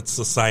is our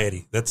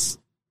society.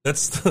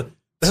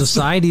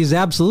 Society is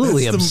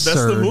absolutely absurd.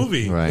 That's the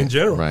movie in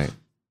general. Right.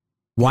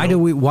 Why do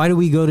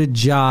we go to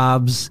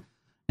jobs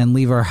and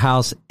leave our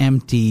house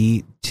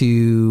empty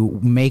to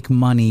make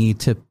money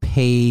to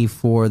pay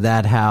for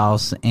that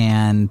house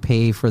and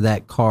pay for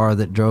that car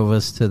that drove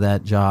us to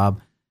that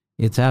job?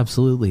 It's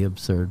absolutely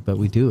absurd, but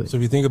we do it. So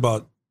if you think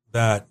about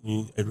that,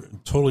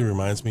 it totally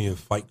reminds me of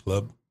Fight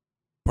Club,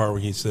 part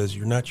where he says,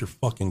 "You're not your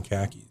fucking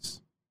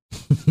khakis,"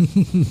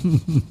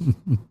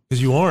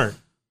 because you aren't.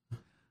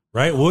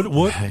 Right?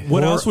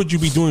 What else would you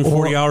be doing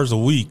 40 hours a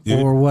week,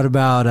 dude? Or what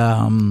about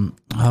the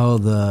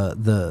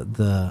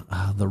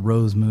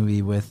Rose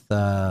movie with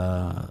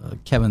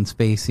Kevin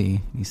Spacey?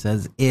 He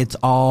says it's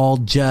all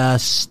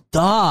just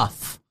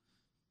stuff.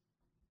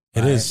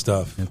 It is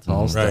stuff. It's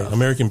all stuff.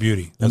 American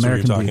Beauty. That's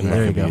American what you're talking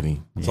Beauty. about. There you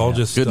go. It's all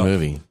just good stuff.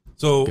 movie.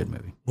 So Good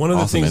movie. one of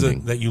the Awesome things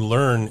ending. that you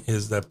learn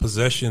is that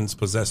possessions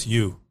possess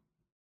you.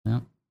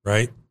 Yeah.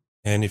 Right?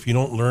 And if you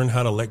don't learn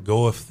how to let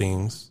go of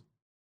things,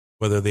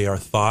 whether they are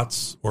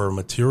thoughts or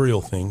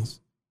material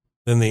things,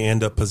 then they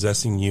end up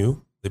possessing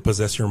you. They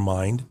possess your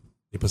mind.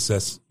 They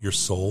possess your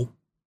soul.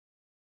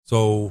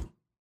 So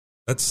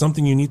that's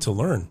something you need to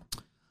learn.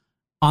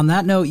 On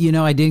that note,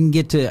 I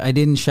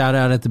didn't shout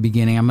out at the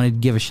beginning. I'm going to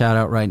give a shout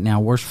out right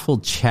now. Worshipful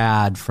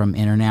Chad from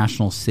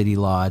International City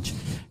Lodge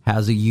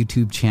has a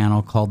YouTube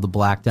channel called The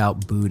Blacked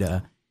Out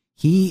Buddha.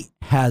 He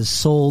has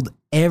sold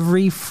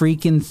every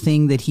freaking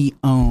thing that he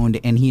owned,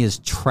 and he is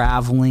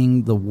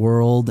traveling the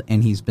world,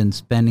 and he's been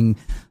spending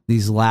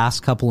these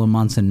last couple of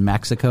months in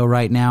Mexico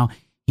right now.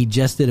 He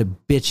just did a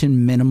bitchin'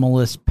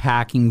 minimalist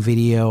packing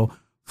video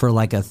for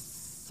like a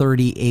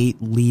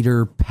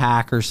 38-liter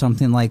pack or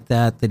something like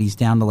that he's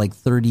down to like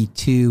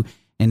 32,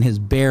 and his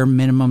bare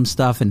minimum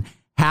stuff, and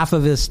half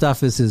of his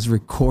stuff is his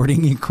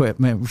recording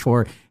equipment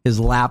for his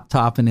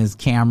laptop and his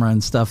camera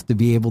and stuff to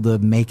be able to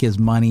make his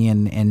money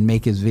and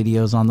make his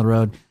videos on the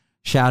road.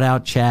 Shout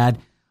out Chad.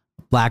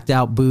 Blacked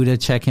Out Buddha,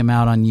 check him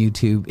out on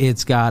YouTube.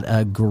 It's got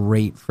a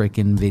great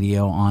freaking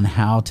video on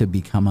how to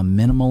become a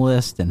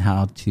minimalist and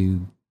how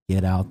to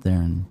get out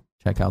there and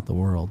check out the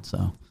world.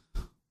 So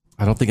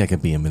I don't think I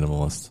could be a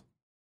minimalist.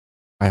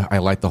 I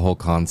like the whole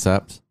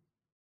concept.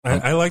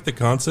 I like the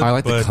concept. I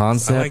like the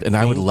concept, and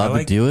I would love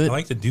to do it. I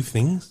like to do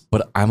things.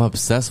 But I'm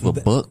obsessed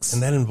with books.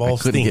 And that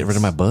involves I couldn't get things. rid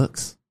of my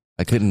books.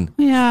 I couldn't.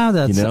 yeah,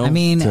 that's, You know, I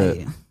mean,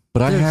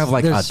 But I There's- have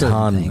like there's a certain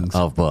ton things.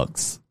 of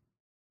books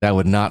that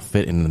would not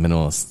fit in the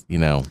minimalist,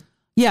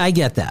 yeah, I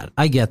get that.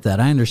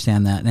 I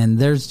understand that. And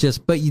there's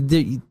just, but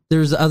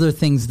there's other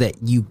things that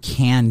you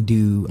can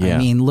do. I Yeah.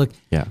 mean, look.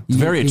 Yeah. It's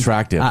very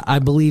attractive. I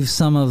believe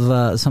some of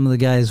the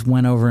guys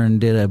went over and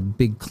did a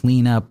big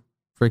cleanup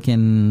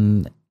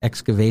freaking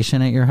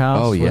excavation at your house.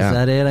 Oh, yeah. Was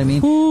that it? I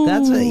mean,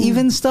 that's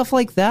even stuff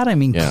like that. I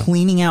mean, Yeah.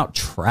 cleaning out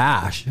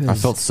trash. I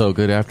felt so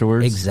good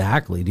afterwards.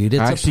 exactly, dude. It's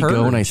I actually a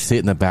go and I purge. sit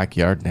in the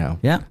backyard now.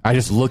 Yeah. I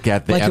just look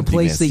at the like a emptiness.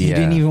 place that you Yeah.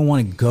 didn't even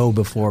want to go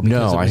before because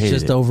No, it I was hated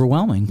just it.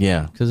 overwhelming.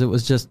 Yeah. Because it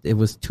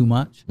was too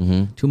much.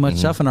 Too much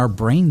stuff, and our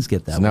brains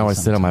get that So now way I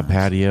sit on my sometimes.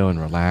 patio and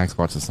relax,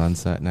 watch the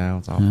sunset now.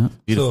 It's all Yeah.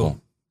 beautiful.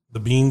 So the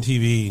Bean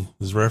TV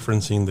is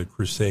referencing the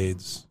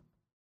Crusades.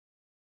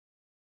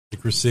 The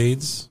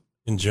Crusades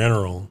in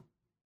general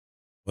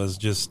was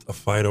just a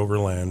fight over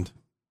land.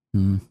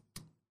 Hmm.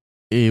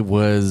 It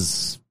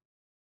was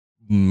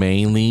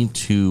mainly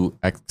to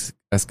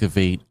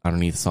excavate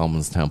underneath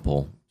Solomon's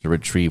temple to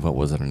retrieve what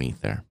was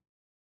underneath there.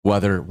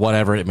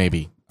 Whatever it may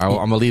be. I'm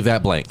going to leave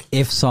that blank.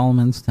 If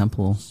Solomon's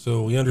temple,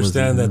 So we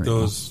understand Was that it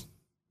right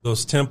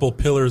those temple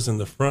pillars in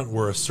the front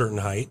were a certain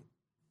height,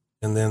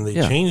 and then they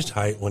Yeah. changed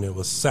height when it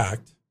was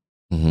sacked.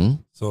 Hmm.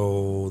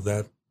 So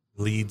that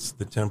leads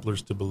the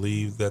Templars to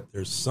believe that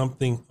there's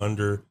something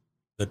under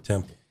the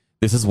temple.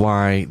 This is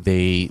why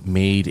they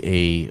made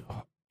a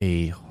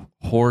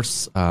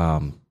horse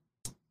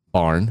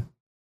barn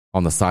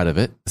on the side of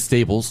it,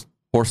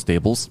 horse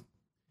stables,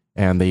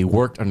 and they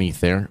worked underneath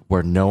there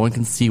where no one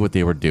can see what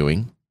they were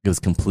doing. It was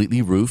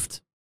completely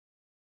roofed.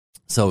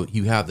 So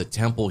you have the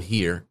temple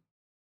here,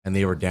 and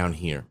they were down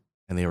here,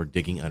 and they were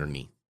digging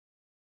underneath.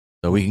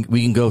 So we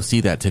can go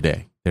see that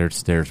today.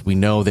 We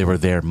know they were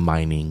there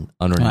mining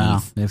underneath.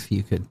 wow, if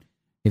you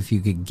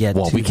could get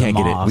Well, to we can't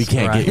the get it. mosque, We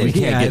can't right?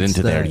 get it's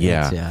into there.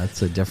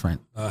 it's a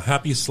different.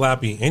 Happy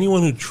Slappy.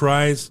 Anyone who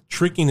tries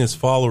tricking his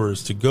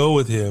followers to go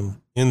with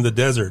him in the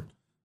desert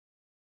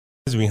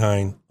is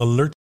behind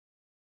alert.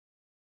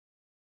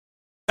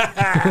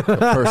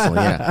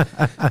 Personally,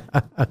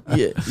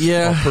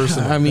 yeah.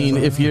 personal. I mean,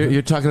 if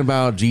you're talking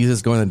about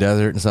Jesus going to the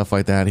desert and stuff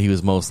like that, he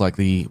was most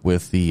likely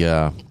with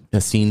the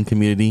Essene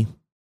community.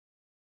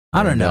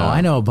 I don't And, know.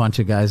 I know a bunch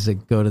of guys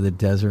that go to the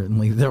desert and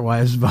leave their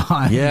wives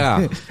behind.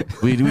 Yeah,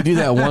 we do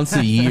that once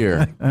a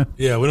year.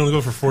 Yeah, we don't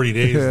go for 40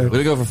 days. though.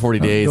 We go for 40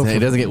 days, and it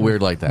doesn't get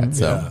weird like that.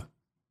 So Yeah.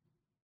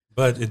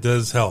 But it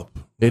does help.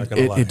 Not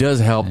gonna lie. it does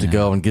help to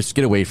go and just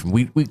get away from.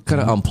 We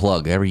kind of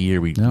unplug every year.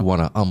 We Yeah.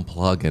 want to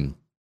unplug and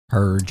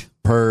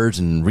Purge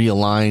and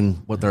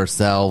realign with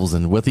ourselves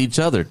and with each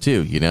other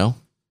too.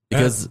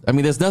 Because I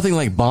mean, there's nothing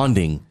like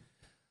bonding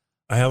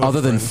I have a other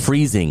than friend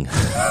freezing.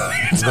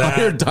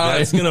 entire time.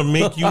 that's going to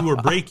make you or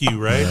break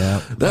you, right?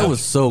 That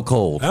was so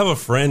cold. I have a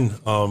friend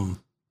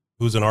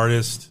who's an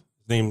artist.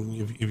 His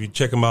name, if you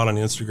check him out on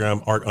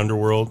Instagram, Art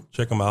Underworld,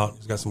 check him out.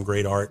 He's got some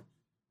great art.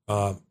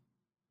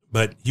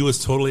 But he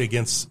was totally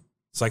against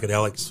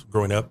psychedelics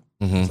growing up.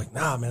 He's like,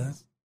 nah, man,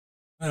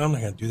 I'm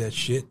not going to do that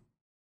shit.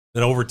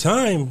 Then over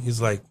time,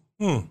 he's like,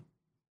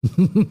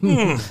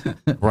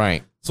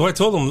 Right. So I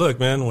told him, look,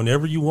 man,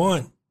 whenever you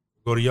want,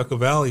 go to Yucca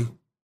Valley.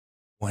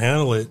 We'll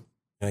handle it.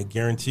 And I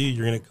guarantee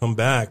you're going to come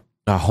back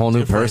A whole new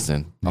Different.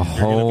 person. A You're gonna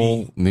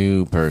whole be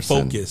new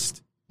person.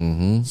 focused.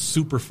 Mm-hmm.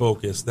 Super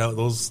focused.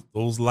 Those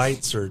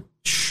lights are.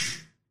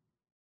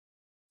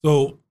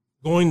 So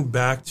going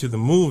back to the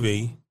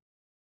movie,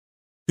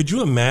 could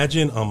you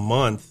imagine a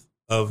month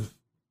of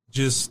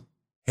just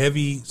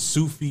heavy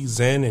Sufi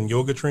Zen and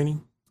yoga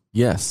training?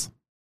 Yes.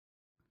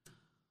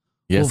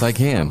 Yes, I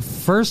can.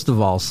 First of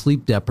all,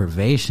 sleep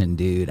deprivation,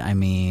 dude. I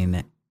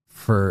mean,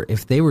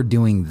 if they were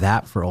doing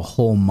that for a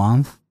whole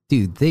month,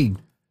 dude,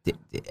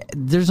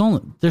 there's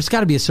got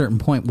to be a certain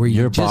point where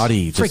your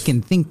body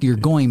freaking think you're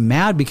going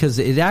mad because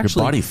it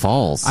actually your body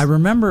falls. I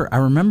remember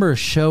a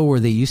show where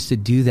they used to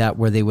do that,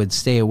 where they would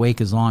stay awake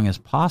as long as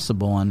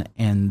possible,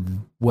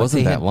 and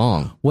wasn't that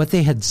long. What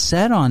they had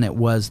said on it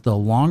was the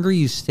longer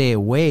you stay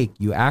awake,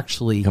 you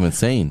actually become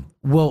insane.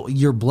 Well,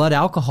 your blood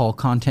alcohol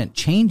content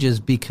changes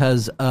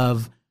because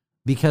of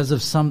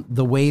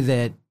the way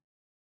that,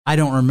 I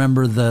don't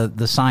remember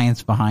the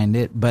science behind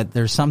it, but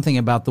there's something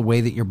about the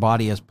way that your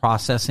body is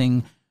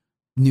processing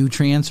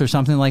nutrients or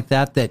something like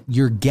that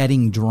you're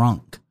getting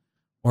drunk,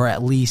 or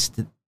at least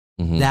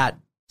that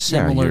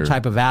similar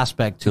type of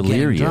aspect to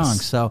delirious. Getting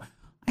drunk. So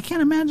I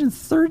can't imagine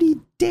 30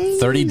 days.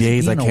 30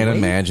 days, I can't awake.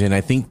 imagine.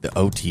 I think the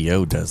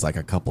OTO does like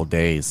a couple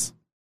days.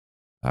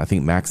 I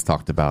think Max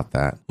talked about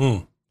that.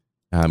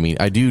 I mean,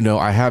 I do know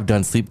I have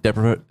done sleep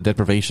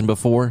deprivation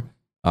before.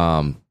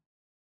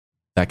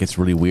 That gets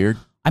really weird.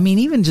 I mean,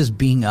 even just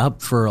being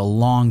up for a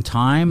long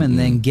time and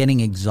then getting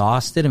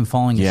exhausted and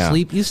falling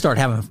asleep, you start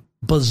having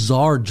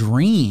bizarre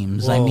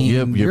dreams. Well, I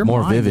mean, you're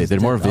more vivid. They're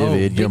more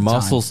vivid. Your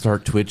muscles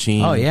start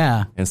twitching. Oh,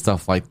 yeah. And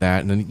stuff like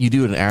that. And then you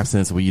do an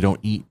abstinence where you don't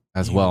eat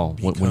as well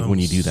when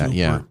you do that. Super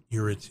Yeah.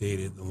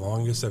 irritated. The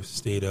longest I've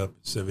stayed up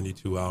is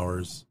 72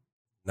 hours,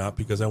 not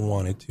because I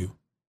wanted to.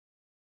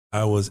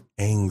 I was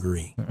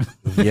angry.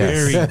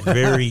 Very,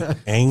 very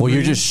angry. Well,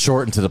 you're just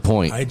short and to the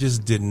point. I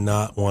just did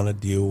not want to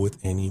deal with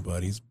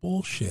anybody's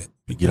bullshit.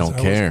 Because You don't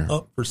care. I was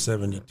up for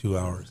 72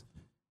 hours.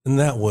 And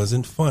that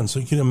wasn't fun. So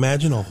you can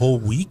imagine a whole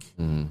week.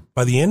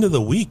 By the end of the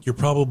week, you're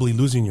probably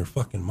losing your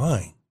fucking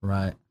mind.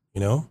 Right.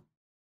 You know?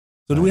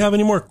 So do we have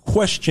any more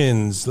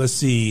questions? Let's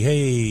see.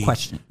 Hey.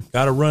 Question.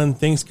 Gotta run.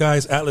 Thanks,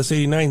 guys.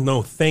 Atlas89.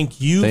 No,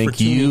 thank you for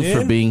tuning in.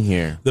 for being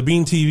here. The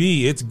Bean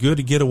TV. It's good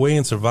to get away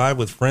and survive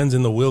with friends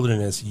in the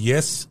wilderness.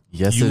 Yes,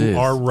 it is. You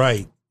are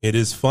right. It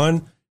is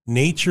fun.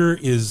 Nature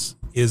is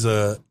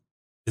a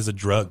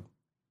drug,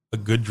 a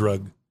good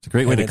drug. It's a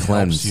great way And to it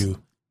cleanse. helps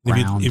you.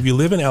 If you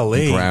live in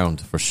LA,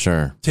 Ground, for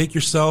sure. take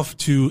yourself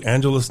to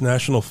Angeles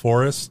National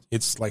Forest.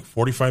 It's like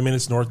 45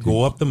 minutes north.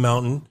 Go up the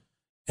mountain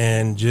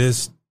and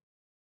just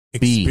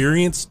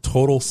experience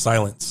total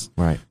silence.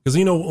 Right. Because,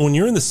 you know, when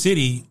you're in the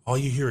city, all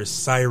you hear is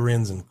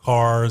sirens and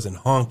cars and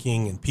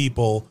honking and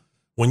people.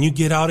 When you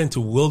get out into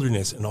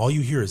wilderness and all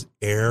you hear is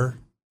air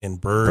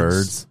and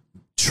birds,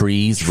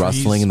 trees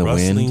rustling in the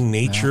wind,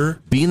 nature.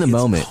 Be in the It's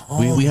moment.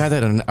 calm. We had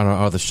that on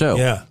our other show.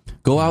 Yeah.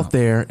 Go out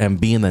there and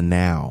be in the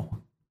now.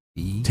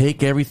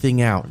 Take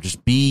everything out.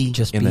 Just be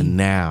in the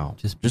now.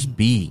 Just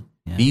be.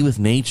 Yeah. Be with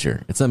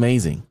nature. It's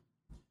amazing.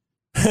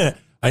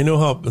 I know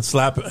how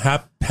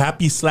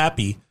happy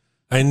slappy.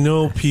 I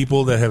know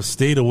people that have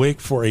stayed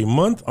awake for a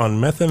month on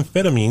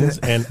methamphetamines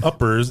and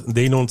uppers.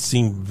 They don't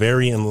seem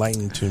very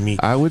enlightened to me.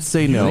 I would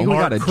say I think no. we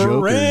got a Joker,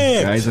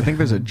 correct. guys. I think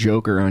there's a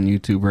Joker on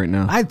YouTube right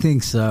now. I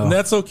think so. And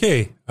that's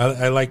okay.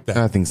 I like that.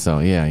 I think so.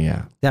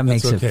 Yeah. That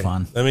makes That's okay. it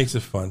fun. That makes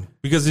it fun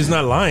because he's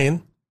not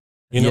lying.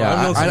 You know, Yeah,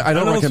 I've known I don't I've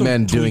known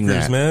recommend some doing tweakers,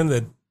 that. man.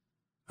 That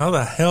how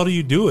the hell do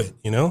you do it?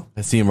 You know.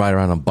 I see him ride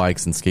around on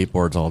bikes and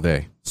skateboards all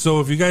day. So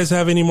if you guys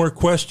have any more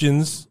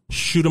questions,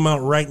 shoot them out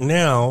right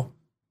now.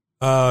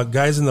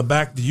 Guys in the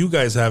back, do you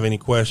guys have any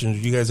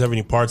questions? Do you guys have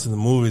any parts of the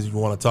movies you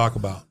want to talk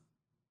about?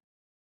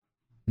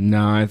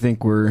 No, I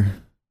think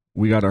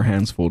we got our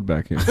hands full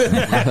back here.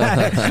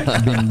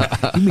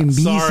 You've been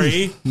busy.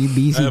 Sorry. You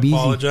busy, I busy.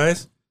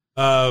 apologize.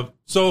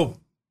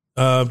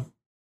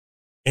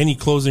 Any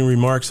closing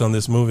remarks on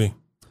this movie?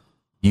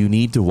 You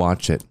need to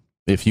watch it.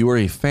 If you are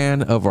a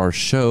fan of our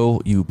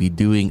show, you will be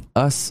doing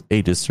us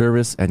a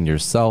disservice and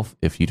yourself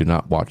if you do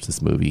not watch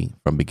this movie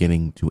from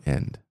beginning to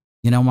end.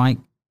 You know, Mike,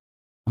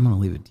 I'm going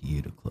to leave it to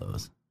you to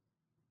close.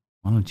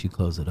 Why don't you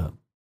close it up?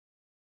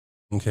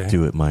 Okay.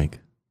 Do it, Mike.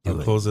 I'll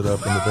close it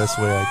up in the best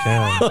way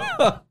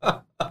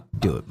I can.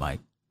 Do it, Mike.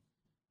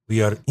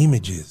 We are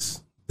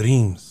images,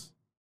 dreams,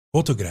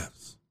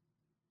 photographs.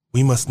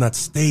 We must not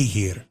stay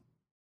here.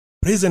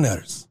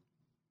 Prisoners.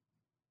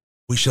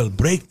 We shall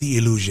break the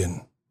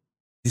illusion.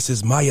 This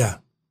is Maya.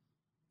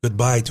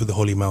 Goodbye to the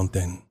Holy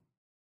Mountain.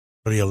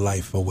 Real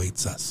life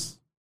awaits us.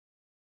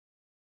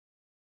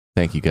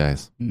 Thank you,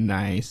 guys.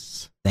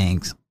 Nice.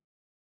 Thanks.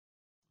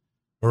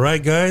 All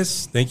right,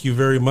 guys. Thank you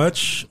very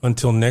much.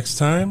 Until next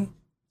time,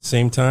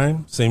 same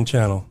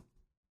channel.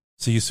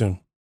 See you soon.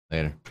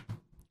 Later.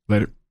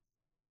 Later.